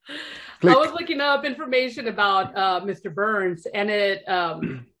I was looking up information about Mr. Burns, and it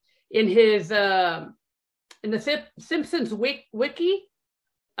in his in the Simpsons wiki,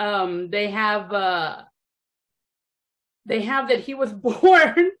 they have that he was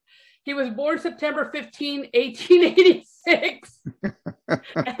born September 15, 1886,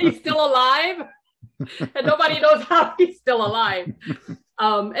 and he's still alive, and nobody knows how he's still alive.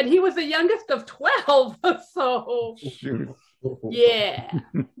 And he was the youngest of 12, so yeah,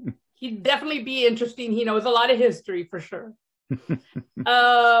 he'd definitely be interesting. He knows a lot of history for sure.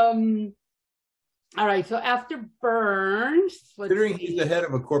 All right, so after Burns, Considering he's the head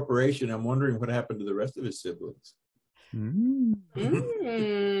of a corporation, I'm wondering what happened to the rest of his siblings.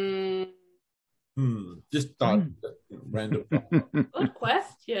 Just thought, random thought. Good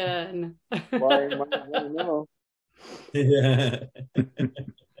question. Why am I going to know? Yeah.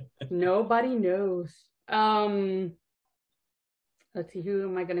 Nobody knows. Let's see, who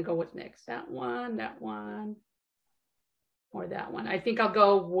am I going to go with next? That one, or that one? I think I'll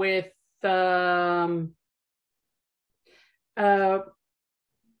go with well,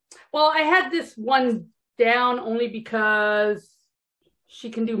 I had this one down only because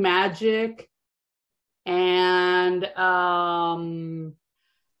she can do magic, and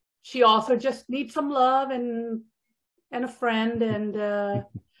she also just needs some love and a friend, and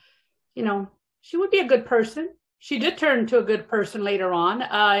she would be a good person. She did turn into a good person later on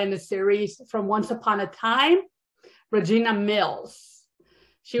in the series from Once Upon a Time. Regina Mills.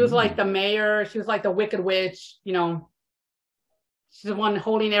 She was like the mayor. She was like the Wicked Witch. She's the one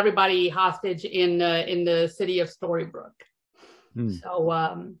holding everybody hostage in the city of Storybrooke.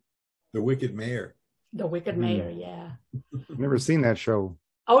 So the Wicked Mayor. The Wicked Mayor, yeah. Never seen that show.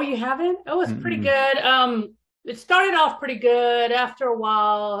 Oh, you haven't? Oh, it's pretty good. It started off pretty good. After a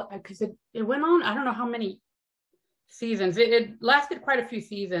while, because it went on, I don't know how many seasons. It lasted quite a few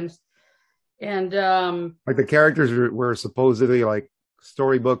seasons. And like the characters were supposedly like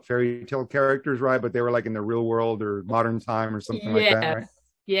storybook fairy tale characters, right? But they were like in the real world or modern time or something like that, right?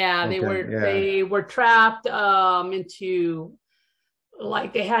 Yeah, they were trapped into,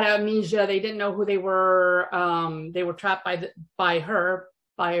 like, they had amnesia. They didn't know who they were. They were trapped by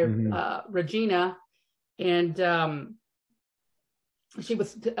Regina, and she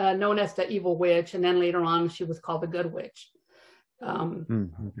was known as the evil witch, and then later on she was called the good witch.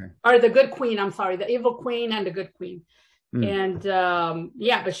 Or the good queen, I'm sorry, the evil queen and the good queen. And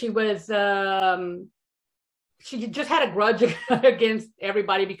but she was she just had a grudge against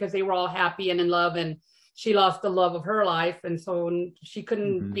everybody because they were all happy and in love, and she lost the love of her life, and so she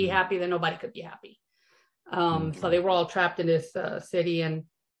couldn't be happy, then nobody could be happy. So they were all trapped in this city, and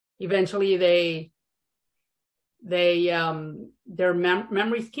eventually their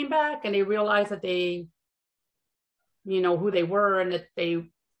memories came back, and they realized that they who they were, and that they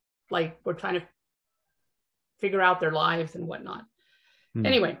were trying to figure out their lives and whatnot.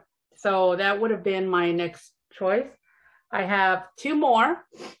 Anyway, so that would have been my next choice. I have two more,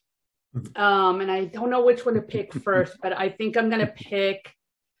 and I don't know which one to pick first, but I think I'm gonna pick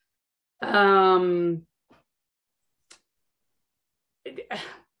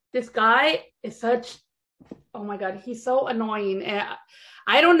this guy is such, oh my God, he's so annoying. And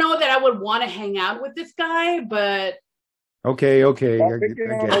I don't know that I would want to hang out with this guy, but okay. I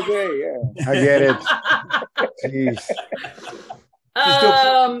get it. Jeez.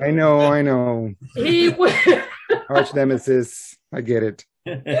 I know. He would arch nemesis. I get it.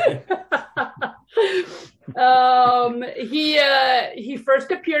 He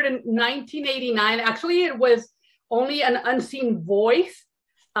first appeared in 1989. Actually, it was only an unseen voice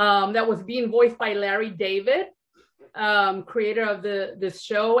that was being voiced by Larry David, creator of this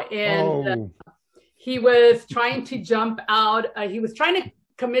show, and he was trying to jump out. He was trying to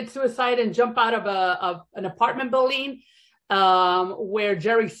commit suicide and jump out of an apartment building where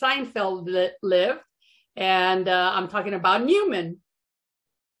Jerry Seinfeld lived, and I'm talking about Newman.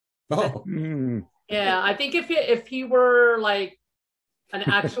 Oh, yeah. I think if he were like an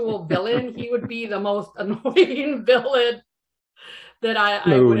actual villain, he would be the most annoying villain that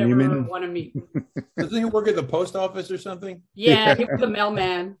I would ever want to meet. Doesn't he work at the post office or something? Yeah, he was a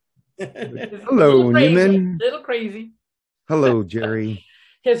mailman. Hello, Newman. Little crazy. Hello, Jerry.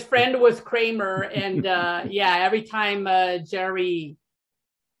 His friend was Kramer, and every time Jerry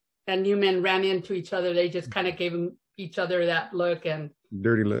and Newman ran into each other, they just kind of gave each other that look, and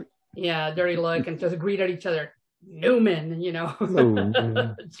dirty look. Yeah, dirty look, and just greeted each other. Newman,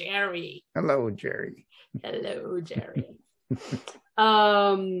 Hello, Jerry. Hello, Jerry. Hello, Jerry.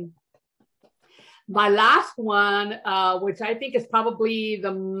 My last one, which I think is probably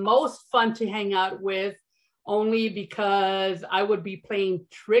the most fun to hang out with, only because I would be playing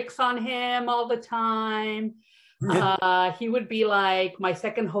tricks on him all the time. He would be like my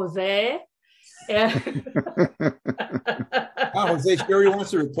second Jose. Wow, Jose sure he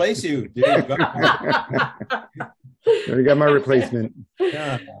wants to replace you. Dude. You got my replacement.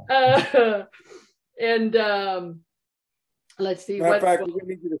 Yeah. And let's see. Matter of fact, we're gonna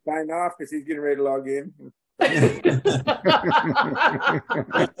need you to sign off because he's getting ready to log in.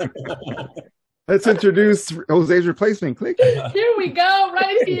 Let's introduce Jose's replacement. Click. Here we go,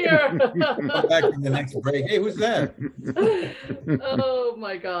 right here. Go back in the next break. Hey, who's that? Oh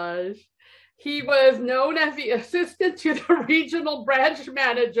my gosh. He was known as the assistant to the regional branch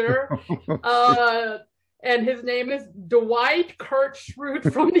manager. And his name is Dwight Kurt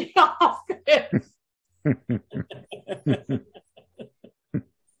Schrute from The Office.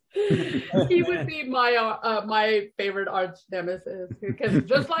 He would be my favorite arch nemesis, because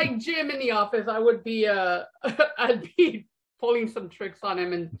just like Jim in The Office, I would be I'd be pulling some tricks on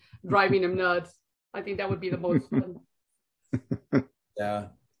him and driving him nuts. I think that would be the most fun. Yeah,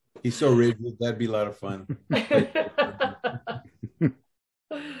 he's so rigid. That'd be a lot of fun.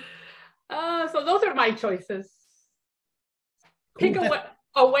 So those are my choices. Pick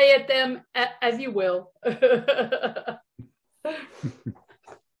away at them as you will.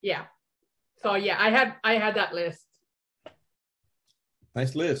 Yeah. So yeah, I had that list.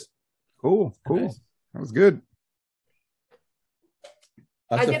 Nice list. Cool. Nice. That was good.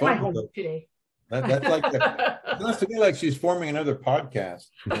 That's I the did fun my stuff. homework today. That's like it sounds to me like she's forming another podcast.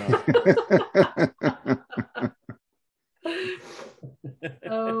 You know?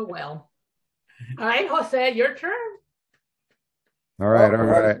 Oh well. All right, Jose, your turn. All right.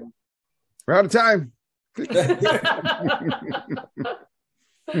 We're out of time.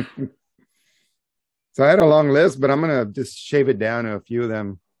 So I had a long list, but I'm gonna just shave it down to a few of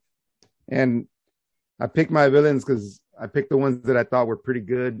them. And I picked my villains because I picked the ones that I thought were pretty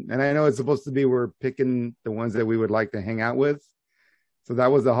good. And I know it's supposed to be we're picking the ones that we would like to hang out with. So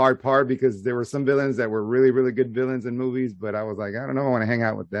that was the hard part, because there were some villains that were really, really good villains in movies, but I was like, I don't know, I want to hang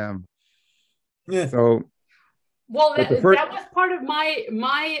out with them. Yeah. So Well, that was part of my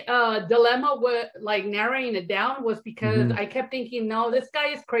dilemma with like narrowing it down, was because I kept thinking, no, this guy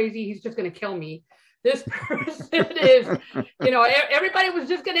is crazy. He's just going to kill me. This person is, everybody was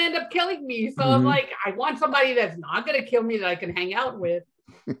just going to end up killing me. So I'm like, I want somebody that's not going to kill me that I can hang out with.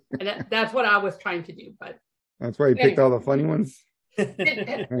 And that's what I was trying to do. But that's why you picked all the funny ones.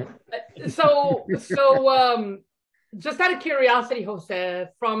 So just out of curiosity, Jose,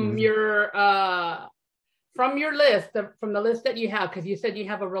 from your list, from the list that you have, because you said you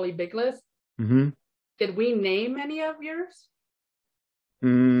have a really big list. Did we name any of yours?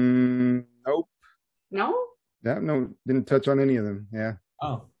 Nope. No? Yeah, no, didn't touch on any of them. Yeah.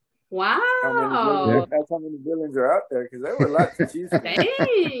 Oh. Wow. That's how many villains are out there, because there were lots to choose from.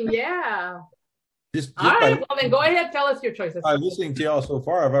 Dang, yeah. Just All right, well then go ahead, tell us your choices. by listening to y'all so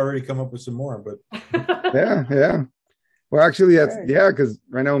far, I've already come up with some more, but Yeah. Well, actually, that's because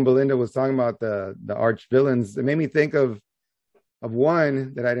right now when Belinda was talking about the arch villains, it made me think of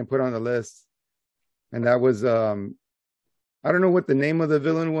one that I didn't put on the list, and that was I don't know what the name of the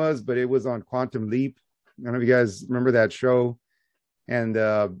villain was, but it was on Quantum Leap. I don't know if you guys remember that show. And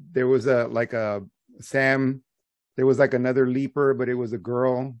there was Sam. There was like another leaper, but it was a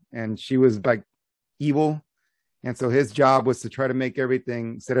girl, and she was like evil, and so his job was to try to make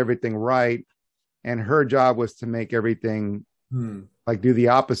set everything right. And her job was to make everything like do the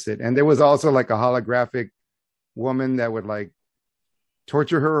opposite. And there was also like a holographic woman that would like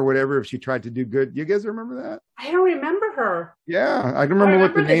torture her or whatever if she tried to do good. You guys remember that? I don't remember her. Yeah, I don't remember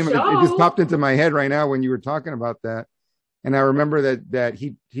what the name of it. It just popped into my head right now when you were talking about that. And I remember that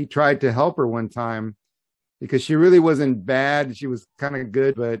he tried to help her one time because she really wasn't bad. She was kind of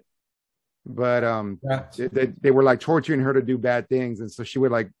good, but they were like torturing her to do bad things. And so she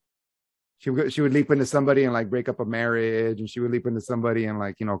would like, she would leap into somebody and like break up a marriage, and she would leap into somebody and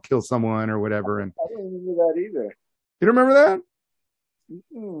like, kill someone or whatever. And I don't remember that either. You don't remember that? I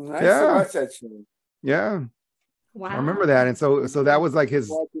used to watch that show. Yeah. Wow. I remember that. And so that was like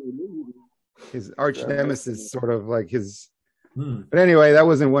his arch nemesis, sort of like his. But anyway, that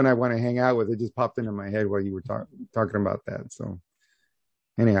wasn't one I want to hang out with. It just popped into my head while you were talking about that. So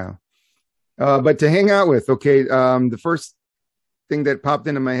anyhow, but to hang out with, okay. The first thing that popped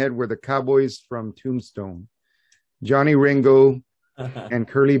into my head were the cowboys from Tombstone, Johnny Ringo and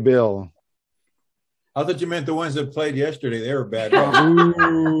Curly Bill. I thought you meant the ones that played yesterday. They were bad.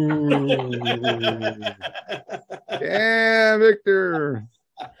 Yeah, Victor.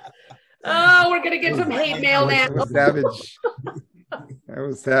 Oh, we're gonna get some hate mail now. That was savage. That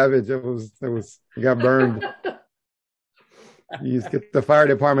was savage. That was. You got burned. You just get the fire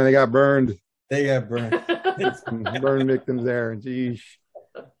department. They got burned. They got burned. Some burn victims there. Jeez.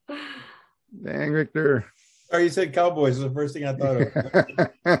 Dang, Victor. Sorry, you said cowboys. Was the first thing I thought of.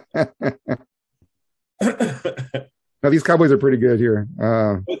 No, these cowboys are pretty good here.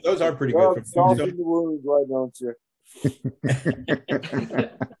 Those are pretty Well, good. salt in the wounds, why don't you?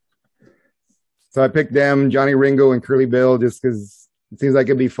 So I picked them, Johnny Ringo and Curly Bill, just because it seems like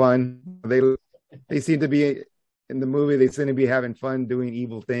it'd be fun. they seem to be in the movie. They seem to be having fun doing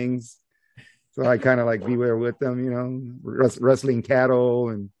evil things. So I kind of like be there with them, you know, wrestling cattle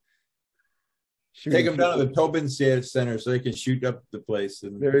and shooting. Take them down to the Tobin Center so they can shoot up the place.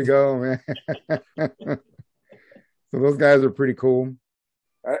 And there you go, man. So those guys are pretty cool.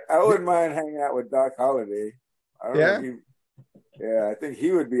 I wouldn't mind hanging out with Doc Holliday. I don't know if I think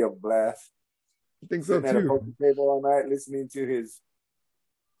he would be a blast. I think so Sitting too. At a poker table all night, listening to his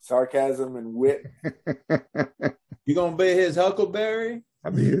sarcasm and wit. You gonna be his Huckleberry?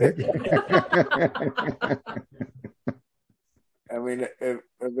 I'll be there. I mean, if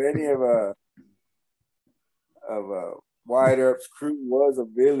any of Wyatt Earp's crew was a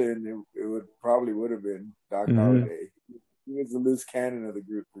villain, it would have been Doc Holliday. He was the loose cannon of the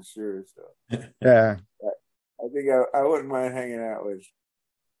group for sure. So Yeah, I think I wouldn't mind hanging out with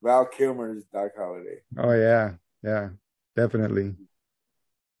Val Kilmer's Doc Holliday. oh yeah, definitely.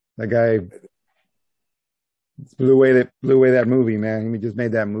 That guy blew away that movie, man. He just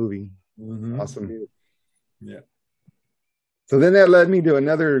made that movie. Awesome. Yeah. So then that led me to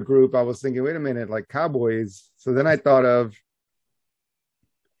another group. I was thinking, wait a minute, like cowboys. So then I thought of,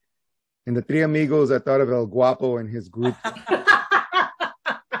 in the Three Amigos, I thought of El Guapo and his group.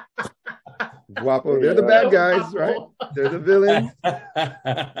 Guapo, they're the bad guys, right? They're the villains.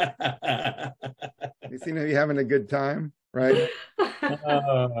 They seem to be having a good time, right?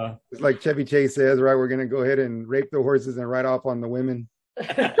 It's like Chevy Chase says, right? We're going to go ahead and rape the horses and ride off on the women.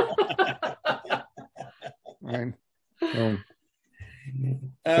 Right? So,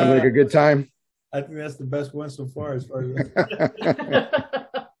 sounds like a good time. I think that's the best one so far as So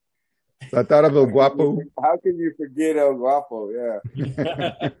I thought of El Guapo. How can you forget El Guapo? Yeah.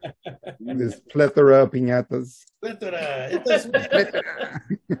 This plethora of piñatas. Plethora.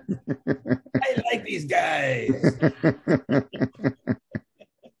 I like these guys.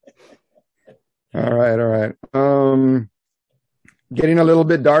 All right. Getting a little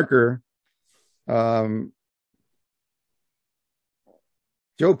bit darker.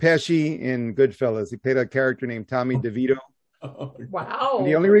 Joe Pesci in Goodfellas. He played a character named Tommy DeVito. Wow. And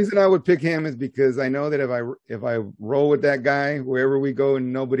the only reason I would pick him is because I know that if I roll with that guy, wherever we go,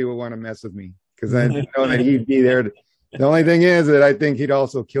 nobody will want to mess with me because I know that he'd be there. The only thing is that I think he'd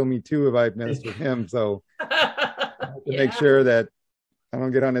also kill me too if I messed with him. So I have to make sure that I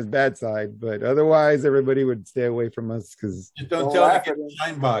don't get on his bad side. But otherwise, everybody would stay away from us because just don't tell him to get a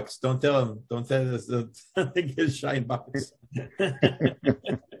shine box. Don't tell him. Don't tell us to get a shine box.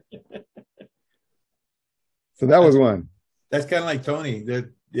 So that was one. That's kind of like Tony.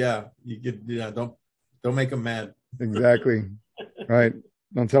 You could, don't make him mad. Exactly. Right.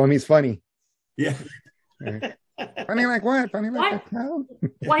 Don't tell him he's funny. Yeah. Right. Funny like what? Funny like that?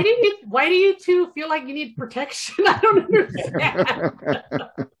 Why do you two feel like you need protection? I don't understand.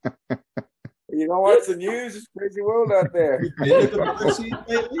 You don't watch the news? It's a crazy world out there.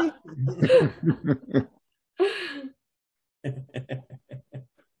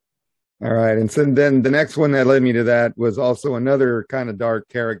 All right. And so then the next one that led me to that was also another kind of dark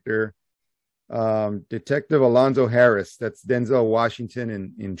character. Detective Alonzo Harris. That's Denzel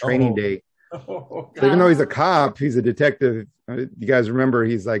Washington in Training Day. So even though he's a cop, he's a detective. You guys remember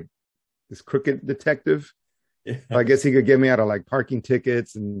he's like this crooked detective. Yeah. I guess he could get me out of like parking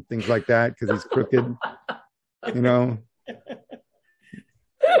tickets and things like that because he's crooked. You know,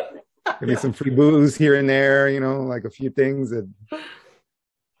 give me some free booze here and there. You know, like a few things that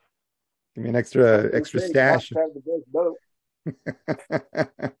give me an extra stash.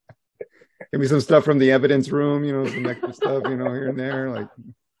 Give me some stuff from the evidence room. You know, some extra stuff. You know, here and there, like.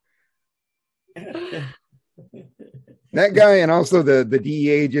 That guy, and also the DEA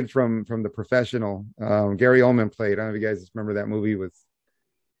agent from The Professional, Gary Oldman played. I don't know if you guys remember that movie with.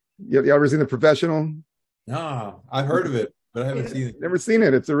 You ever seen The Professional? No, I've heard of it, but I haven't seen it. Never seen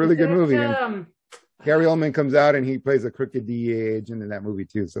it. It's a really good movie. And Gary Oldman comes out and he plays a crooked DEA agent in that movie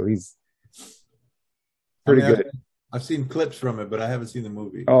too. So he's pretty good. I've seen clips from it, but I haven't seen the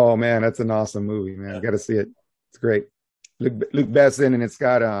movie. Oh man, that's an awesome movie, man. You got to see it. It's great. Luke Besson, and it's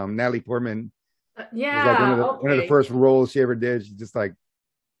got Natalie Portman. Yeah, like one of the first roles she ever did. She's just like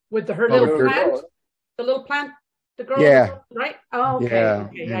with her little plant, the girl, yeah, right? Oh, okay, yeah,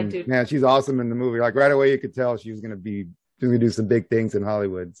 okay, I do. Man, she's awesome in the movie. Like right away, you could tell she was gonna do some big things in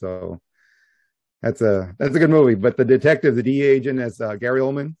Hollywood. So that's a good movie. But the detective, the DEA agent, as Gary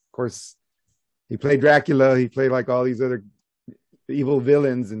Oldman, of course, he played Dracula. He played like all these other evil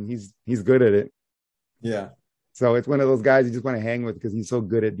villains, and he's good at it. Yeah. So it's one of those guys you just want to hang with because he's so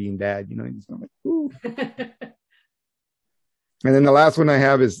good at being bad, you know. You just want like, ooh. And then the last one I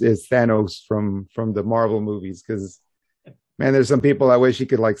have is Thanos from the Marvel movies because Man, there's some people I wish he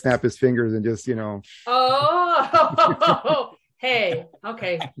could like snap his fingers and just, Oh, hey,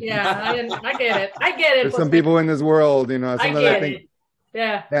 okay, yeah, I get it. There's some people in this world, sometimes I think it.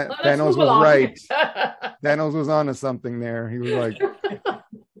 Yeah, that let's Thanos move was along. right. Thanos was onto something there. He was like,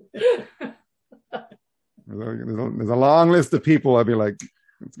 there's a long list of people. I'd be like,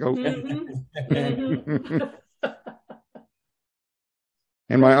 let's go.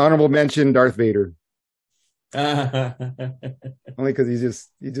 And my honorable mention, Darth Vader. Only because he's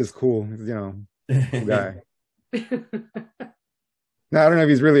just cool, cool guy. Now I don't know if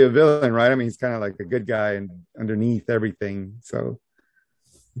he's really a villain, right? I mean, he's kind of like a good guy and underneath everything. So,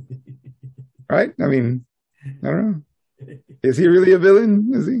 right? I mean, I don't know. Is he really a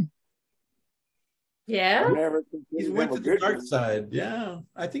villain? Is he? Yeah. He went to the dark side. Yeah,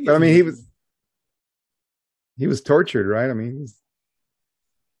 I think. But I mean, he was tortured, right? I mean,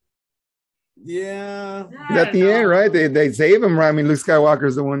 yeah. At the end, right? They save him, right? I mean, Luke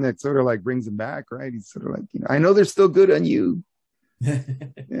Skywalker's the one that sort of like brings him back, right? He's sort of like, I know they're still good on you.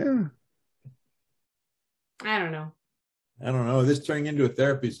 Yeah. I don't know. This is turning into a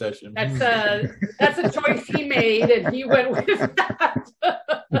therapy session. That's a choice he made, and he went with that.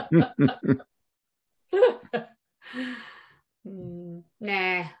 Nah.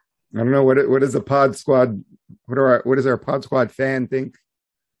 I don't know what is a pod squad. What does our pod squad fan think?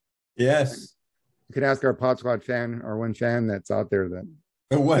 Yes. You could ask our pod squad fan, or one fan that's out there that.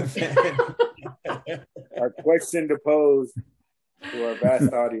 One fan. Our question to pose to our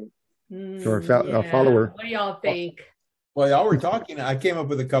vast audience. To our follower. What do y'all think? Well, y'all were talking. I came up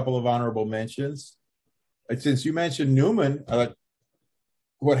with a couple of honorable mentions. Since you mentioned Newman,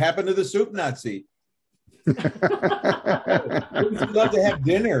 what happened to the soup Nazi? Wouldn't you love to have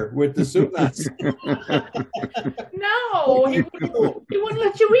dinner with the soup Nazi? No, he wouldn't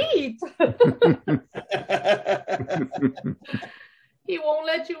let you eat. He won't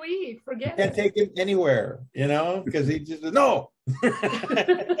let you eat. Forget Can't take him anywhere, because he just no.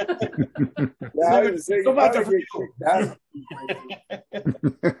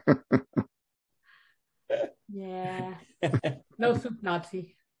 Yeah. No soup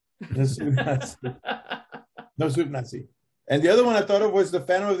Nazi. No soup Nazi. No soup Nazi. And the other one I thought of was the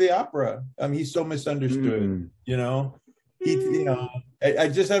Phantom of the Opera. I mean, he's so misunderstood. I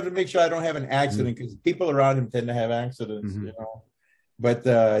just have to make sure I don't have an accident because people around him tend to have accidents. But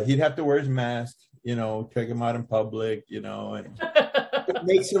he'd have to wear his mask. Take him out in public. And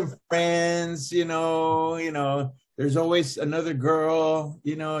make some friends. There's always another girl.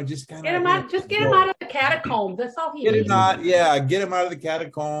 Just kind of get him out. Just get him out of the catacombs. That's all he needs. Get him out. Yeah, get him out of the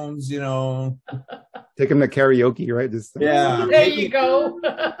catacombs. Take him to karaoke, right? There you go.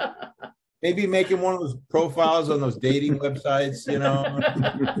 Maybe make him one of those profiles on those dating websites.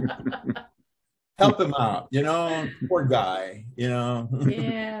 Help him out. Poor guy. Yeah.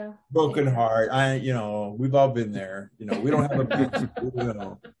 Broken heart. We've all been there. We don't have a big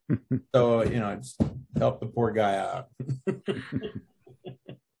school, so just help the poor guy out.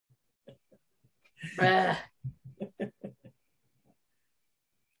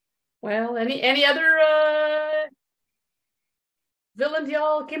 Well, any other villains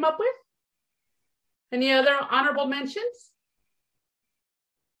y'all came up with? Any other honorable mentions?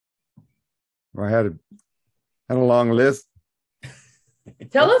 Well, I had a long list.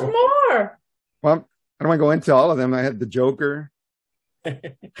 Tell us more. Well, I don't want to go into all of them. I had the Joker.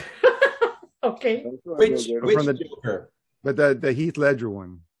 Okay. Which Joker? But the Heath Ledger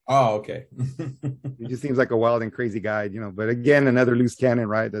one. Oh, okay. He just seems like a wild and crazy guy, But again, another loose cannon,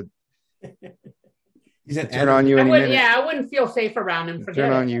 right? That he's an turn on you any minute. Yeah, I wouldn't feel safe around him.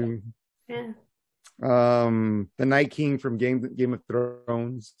 Turn on you. Yeah. The Night King from Game of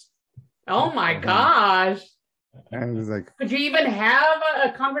Thrones. Oh my gosh. And it was like, could you even have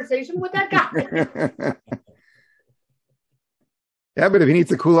a conversation with that guy? Yeah, but if he needs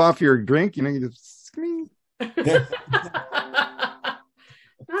to cool off your drink, you just scream. I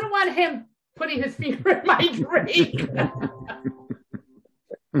don't want him putting his finger in my drink.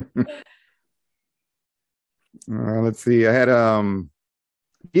 Let's see. I had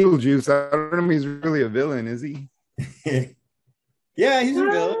Beetlejuice. I don't know if he's really a villain, is he? Yeah, he's a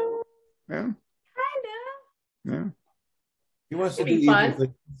villain. Yeah. Yeah. He wants to be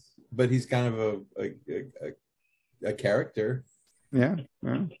evil, but he's kind of a character. Yeah.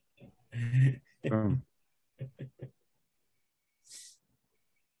 And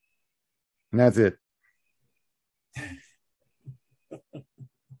that's it.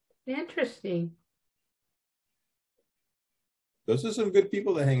 Interesting. Those are some good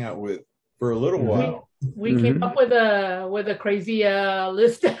people to hang out with for a little while. We came up with a crazy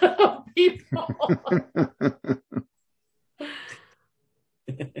list of people.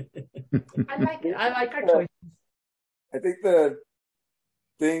 I like it. I like our choices. I think the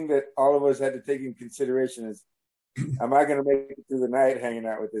thing that all of us had to take in consideration is, am I going to make it through the night hanging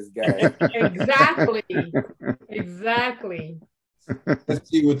out with this guy? Exactly. Let's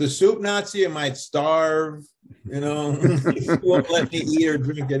see, with the soup Nazi, I might starve, He won't let me eat or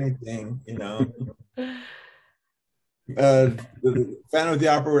drink anything, The Phantom of the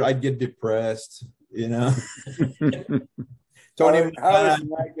Opera, I'd get depressed, Tony How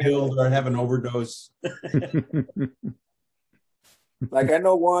killed or have an overdose. Like, I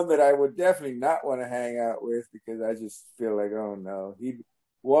know one that I would definitely not want to hang out with because I just feel like, oh no, he'd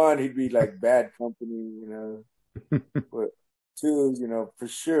be like bad company, But two, for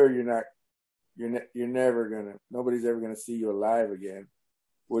sure you're never nobody's ever gonna see you alive again.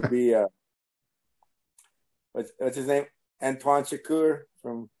 Would be what's his name? Antoine Shakur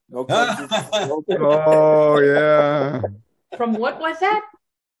from No Country. Oh yeah. From what was that?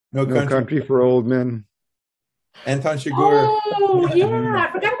 No Country for Old Men. Anton Chigurh. Oh yeah,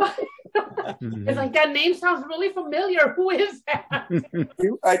 I forgot about it. It's like that name sounds really familiar. Who is that?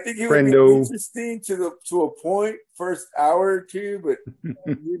 I think he would be interesting to a point, first hour or two, but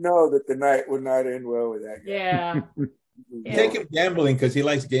that the night would not end well with that guy. Yeah. Take him gambling because he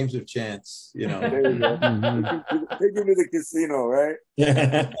likes games of chance. There you go. Take him to the casino, right?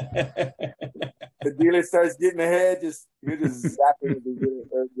 Yeah. The dealer starts getting ahead, you're just zapping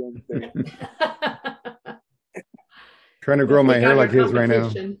the thing. Trying to grow my hair like his right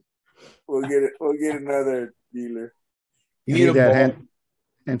now. We'll get another dealer. You need that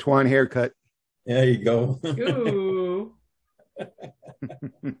Antoine haircut. There you go. Ooh.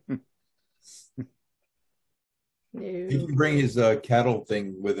 He can bring his cattle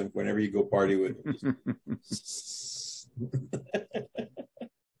thing with him whenever you go party with him.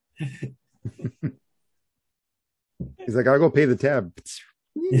 He's like, I'll go pay the tab.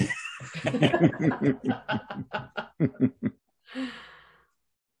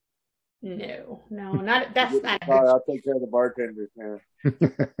 No, not that's not. I'll take care of the bartenders, man.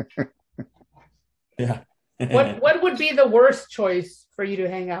 Yeah. What would be the worst choice for you to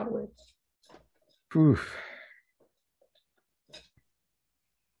hang out with? Oof.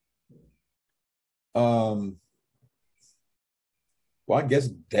 Well, I guess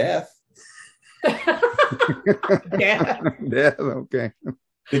death. Yeah. Yeah, okay.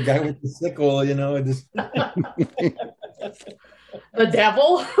 The guy with the sickle, just The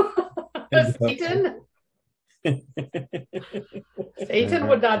devil? Satan? Satan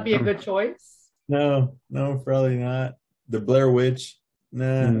would not be a good choice. No, probably not. The Blair Witch.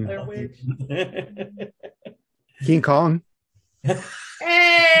 Nah. Blair Witch. King Kong.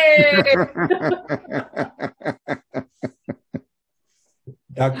 Hey!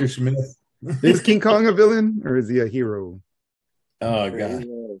 Dr. Smith. Is King Kong a villain or is he a hero? Oh God.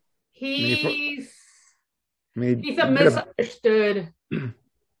 He's a misunderstood.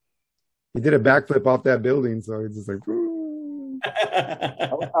 He did a backflip off that building, so he's just like. Ooh.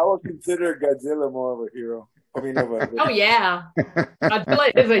 I would consider Godzilla more of a hero. Oh yeah,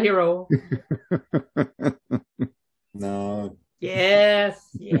 Godzilla is a hero. No. Yes.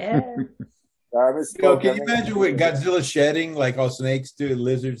 Can you imagine what Godzilla shedding, like all snakes do,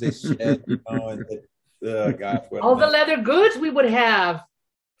 lizards they shed, and gosh, all the leather goods we would have.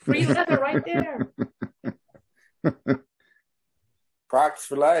 Free leather right there. Crocs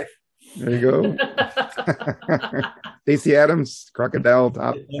for life. There you go. Stacey Adams, crocodile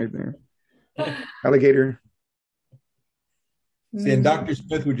top right there. Alligator. See, and Dr.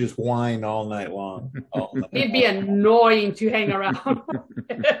 Smith would just whine all night long. He'd be annoying to hang around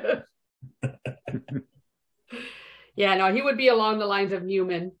with. Yeah, no, he would be along the lines of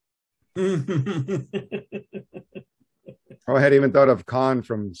Newman. Oh, I hadn't even thought of Khan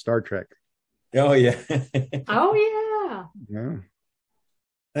from Star Trek. Oh, yeah. Oh, yeah. Yeah.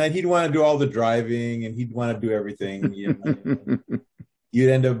 And he'd want to do all the driving and he'd want to do everything. You'd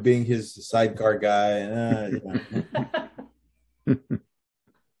end up being his sidecar guy.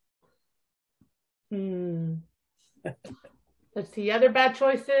 Let's see, other bad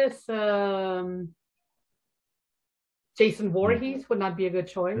choices. Jason Voorhees would not be a good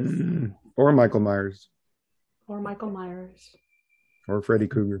choice. Or Michael Myers. Or Michael Myers. Or Freddy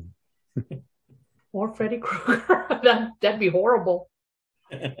Krueger. Or Freddy Krueger. That'd be horrible.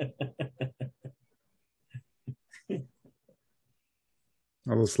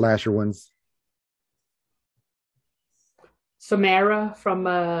 All those slasher ones. Samara from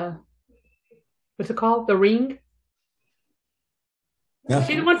what's it called? The Ring. Is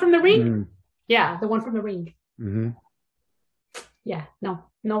she the one from The Ring? Mm. Yeah, the one from The Ring. Mm-hmm. Yeah, no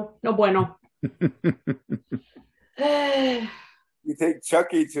bueno. You take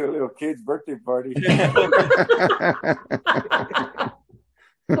Chucky to a little kid's birthday party.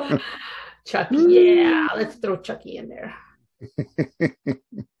 Chucky, yeah. Let's throw Chucky in there.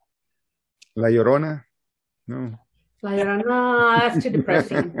 La Llorona? No. La Llorona, that's too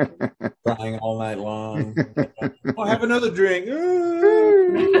depressing. Crying all night long. I'll have another drink.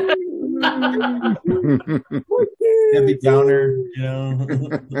 Heavy downer, you know.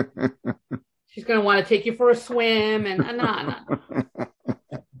 She's gonna want to take you for a swim, and no.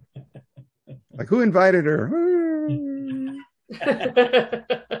 Like, who invited her?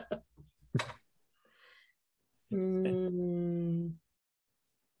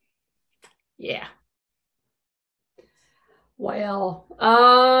 Yeah. Well,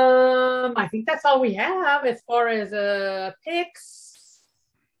 I think that's all we have as far as picks.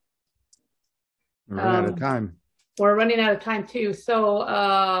 We're running out of time. We're running out of time too.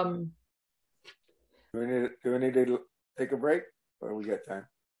 So do we need to take a break, or we got time?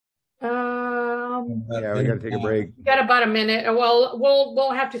 Yeah, we got to take a break. We got about a minute. Well,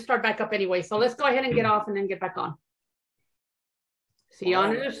 we'll have to start back up anyway. So let's go ahead and get off and then get back on. See you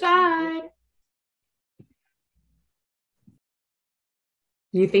on the other side.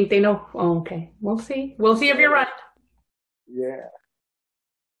 You think they know? Oh, okay. We'll see. We'll see if you're right. Yeah.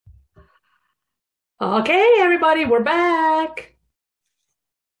 Okay, everybody, we're back.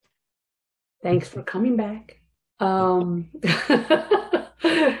 Thanks for coming back. Hang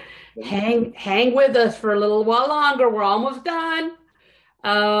with us for a little while longer. We're almost done.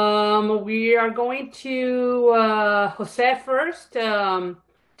 We are going to Jose first to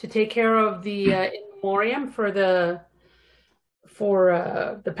take care of the in memoriam for the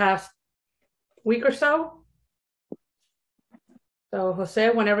past week or so. So Jose,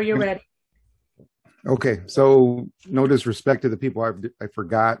 whenever you're ready. Okay, so no disrespect to the people I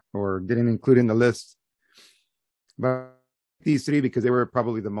forgot or didn't include in the list, but these three because they were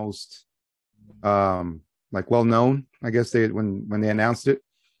probably the most like well known. I guess when they announced it.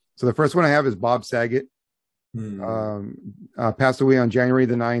 So the first one I have is Bob Saget. Passed away on January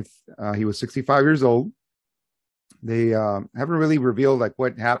the 9th. He was 65 years old. They haven't really revealed like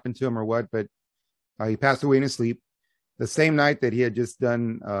what happened to him or what, but he passed away in his sleep the same night that he had just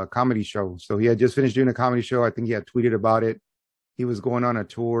done a comedy show. So he had just finished doing a comedy show. I think he had tweeted about it. He was going on a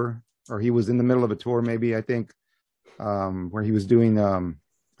tour, or he was in the middle of a tour, maybe, I think, where he was doing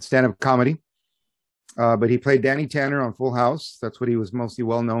stand-up comedy. But he played Danny Tanner on Full House. That's what he was mostly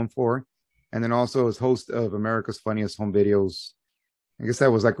well known for. And then also as host of America's Funniest Home Videos. I guess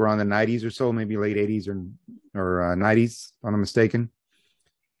that was like around the 90s or so, maybe late 80s or 90s, if I'm not mistaken.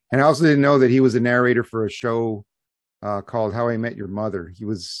 And I also didn't know that he was a narrator for a show called How I Met Your Mother. He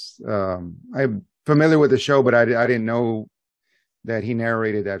was, I'm familiar with the show, but I didn't know that he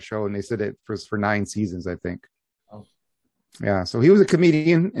narrated that show. And they said it was for 9 seasons, I think. Oh. Yeah, so he was a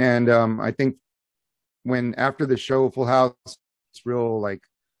comedian. And I think after the show, Full House, it's real like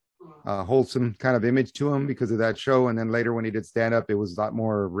wholesome kind of image to him because of that show. And then later when he did stand up, it was a lot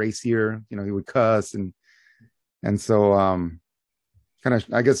more racier. You know, he would cuss and so kind of,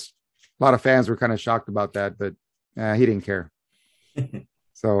 I guess a lot of fans were kind of shocked about that, but he didn't care.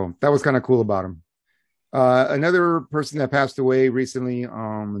 So that was kind of cool about him. Another person that passed away recently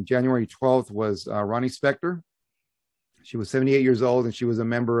on January 12th was Ronnie Spector. She was 78 years old and she was a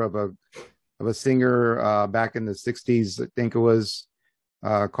member of a singer back in the 60s, I think it was,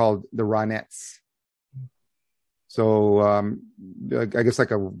 called the Ronettes. So I guess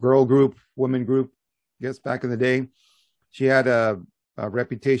like a girl group, woman group, I guess back in the day. She had a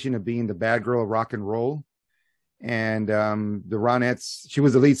reputation of being the bad girl of rock and roll. And the Ronettes, she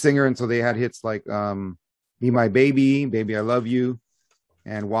was the lead singer, and so they had hits like Be My Baby, Baby I Love You,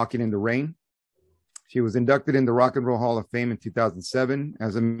 and Walking in the Rain. She was inducted in the Rock and Roll Hall of Fame in 2007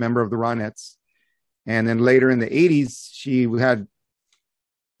 as a member of the Ronettes. And then later in the 80s, she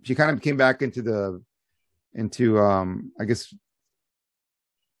kind of came back into the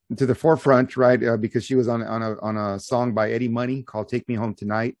forefront, right? Because she was on a song by Eddie Money called Take Me Home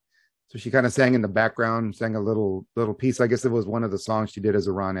Tonight. So she kind of sang in the background, sang a little piece. I guess it was one of the songs she did as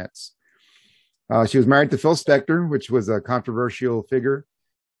a Ronettes. She was married to Phil Spector, which was a controversial figure.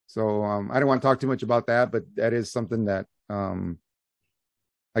 So I don't want to talk too much about that, but that is something that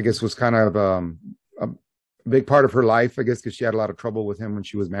I guess was kind of a big part of her life, I guess, because she had a lot of trouble with him when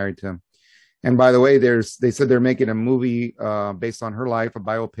she was married to him. And by the way, they said they're making a movie based on her life, a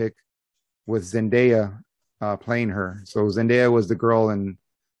biopic with Zendaya playing her. So Zendaya was the girl in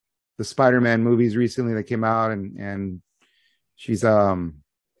the Spider-Man movies recently that came out, and she's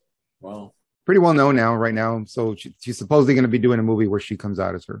wow, pretty well known right now. So she's supposedly going to be doing a movie where she comes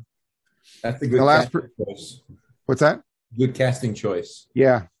out as her. That's a good What's that? Good casting choice.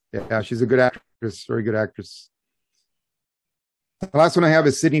 Yeah, she's a good actress, very good actress. The last one I have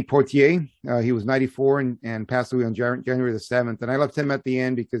is Sidney Poitier. He was 94 and passed away on January the 7th. And I left him at the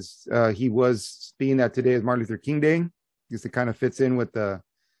end because he was, being that today is Martin Luther King Day, because it kind of fits in with the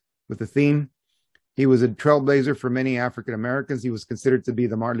theme. He was a trailblazer for many African Americans. He was considered to be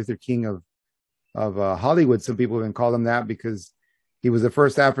the Martin Luther King of Hollywood. Some people even call him that because he was the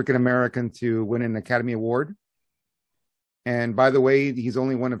first African American to win an Academy Award. And by the way, he's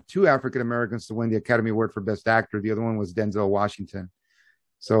only one of 2 African Americans to win the Academy Award for Best Actor. The other one was Denzel Washington.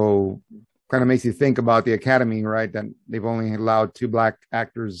 So kind of makes you think about the Academy, right? That they've only allowed 2 Black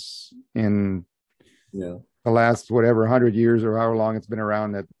actors in the last, 100 years or however long it's been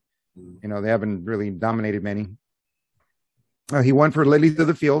around, that, they haven't really dominated many. He won for Lilies of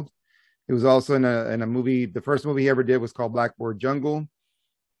the Field. He was also in a movie. The first movie he ever did was called Blackboard Jungle.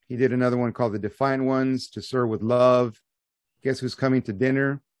 He did another one called The Defiant Ones, To Serve with Love, Guess Who's Coming to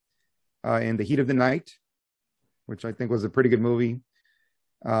Dinner, In the Heat of the Night, which I think was a pretty good movie.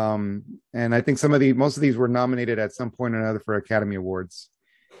 And I think most of these were nominated at some point or another for Academy Awards.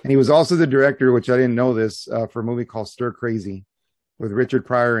 And he was also the director, which I didn't know this, for a movie called Stir Crazy with Richard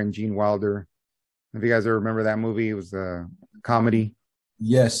Pryor and Gene Wilder. If you guys ever remember that movie, it was a comedy.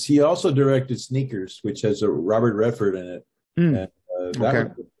 Yes, he also directed Sneakers, which has a Robert Redford in it. And,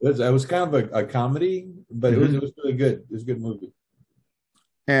 that was kind of a comedy, but it was really good. It was a good movie.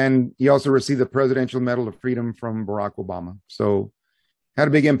 And he also received the Presidential Medal of Freedom from Barack Obama. So had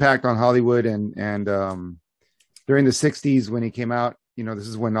a big impact on Hollywood. And during the 60s when he came out, this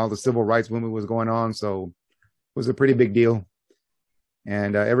is when all the civil rights movement was going on. So it was a pretty big deal.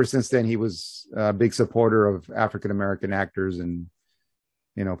 And ever since then, he was a big supporter of African-American actors and,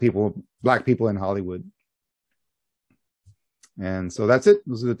 Black people in Hollywood. And so that's it.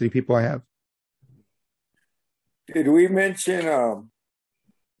 Those are the 3 people I have. Did we mention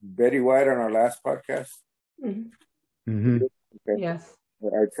Betty White on our last podcast? Mm-hmm. Okay. Yes.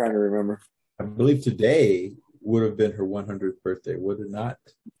 I'm trying to remember. I believe today would have been her 100th birthday, would it not?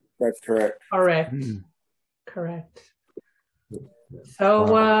 That's correct. Correct. Correct.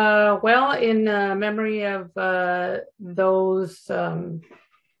 So, in memory of those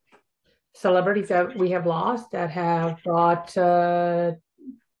celebrities that we have lost that have brought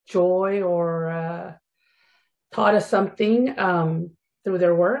joy or taught us something through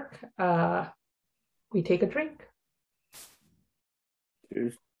their work, we take a drink.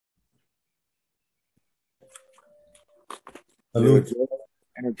 Cheers. Hello.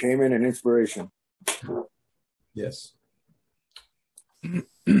 Entertainment and inspiration. Yes.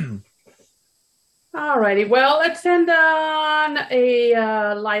 All righty. Well, let's end on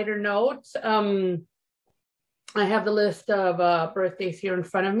a lighter note. I have the list of birthdays here in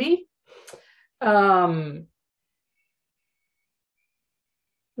front of me. Not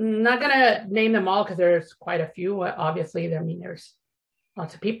gonna name them all because there's quite a few. Obviously, there's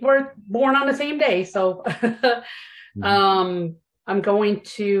lots of people were born on the same day. So I'm going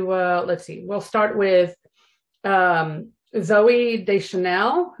to let's see. We'll start with Zoe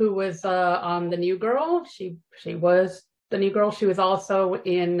Deschanel, who was on The New Girl. She was The New Girl. She was also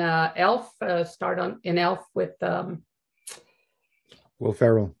in Elf. Starred in Elf with Will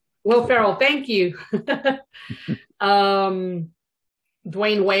Ferrell. Will Ferrell, thank you. Dwayne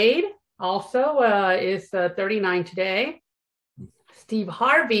Wade also is 39 today. Steve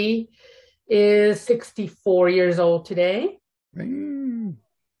Harvey is 64 years old today.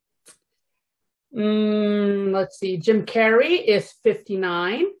 Let's see. Jim Carrey is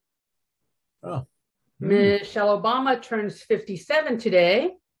 59. Oh. Michelle Obama turns 57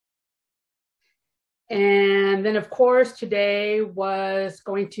 today. And then, of course, today was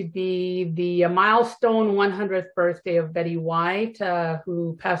going to be the milestone 100th birthday of Betty White,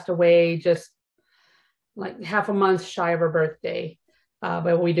 who passed away just like half a month shy of her birthday.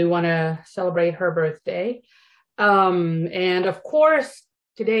 But we do want to celebrate her birthday. And, of course,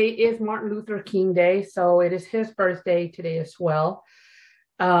 today is Martin Luther King Day, so it is his birthday today as well.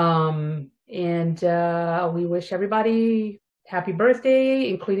 And we wish everybody happy birthday,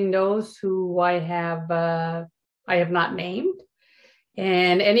 including those who I have not named.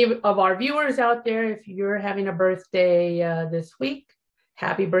 And any of our viewers out there, if you're having a birthday this week,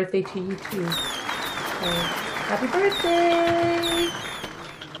 happy birthday to you too. So, happy birthday!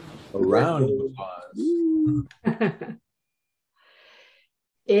 A round of applause.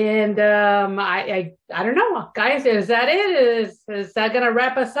 And I don't know, guys, is that it? Is that going to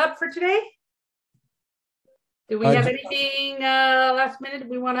wrap us up for today? Do we have anything last minute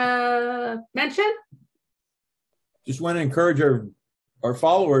we want to mention? Just want to encourage our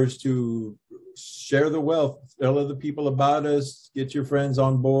followers to share the wealth. Tell other people about us. Get your friends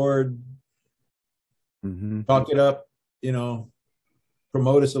on board. Talk it up.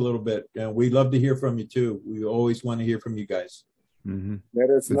 Promote us a little bit. And we'd love to hear from you too. We always want to hear from you guys. Let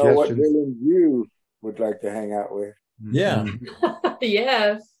us know what villains you would like to hang out with. Yeah.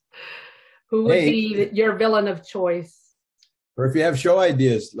 Yes. Who would be your villain of choice? Or if you have show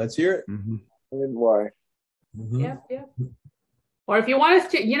ideas, let's hear it. And why? Yep. Or if you want us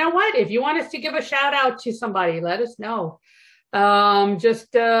to, if you want us to give a shout out to somebody, let us know.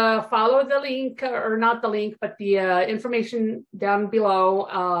 Just follow the link, or not the link, but the information down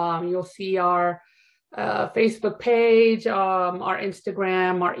below. You'll see our Facebook page, our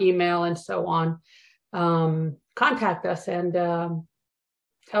Instagram, our email, and so on. Contact us and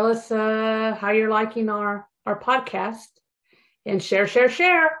tell us how you're liking our podcast, and share.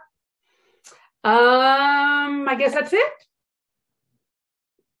 I guess that's it.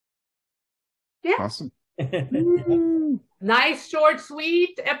 Yeah. Awesome. Nice, short,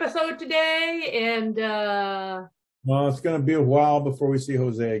 sweet episode today. And well, it's going to be a while before we see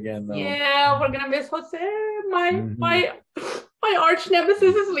Jose again, though. Yeah, we're going to miss Jose. My arch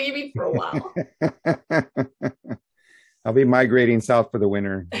nemesis is leaving for a while. I'll be migrating south for the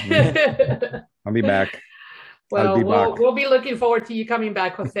winter. I'll be back. Well, we'll be looking forward to you coming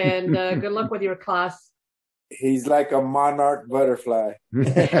back, Jose, and good luck with your class. He's like a monarch butterfly.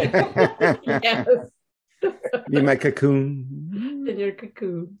 Yes. In my cocoon. In your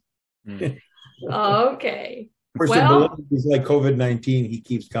cocoon. Okay. He's like COVID-19. He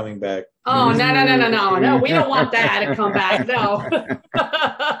keeps coming back. Oh, no. We don't want that to come back. No.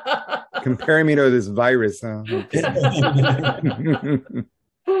 Comparing me to this virus, huh?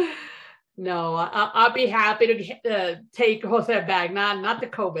 No, I'll be happy to take Jose back. Not the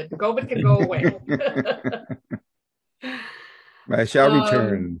COVID. The COVID can go away. I shall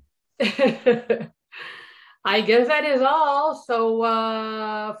return. I guess that is all.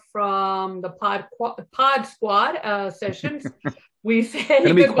 So from the pod squad sessions, we say it's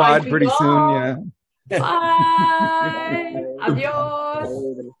gonna be goodbye quad pretty soon. Yeah. Bye. Adios.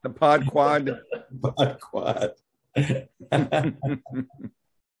 The pod quad. Pod quad.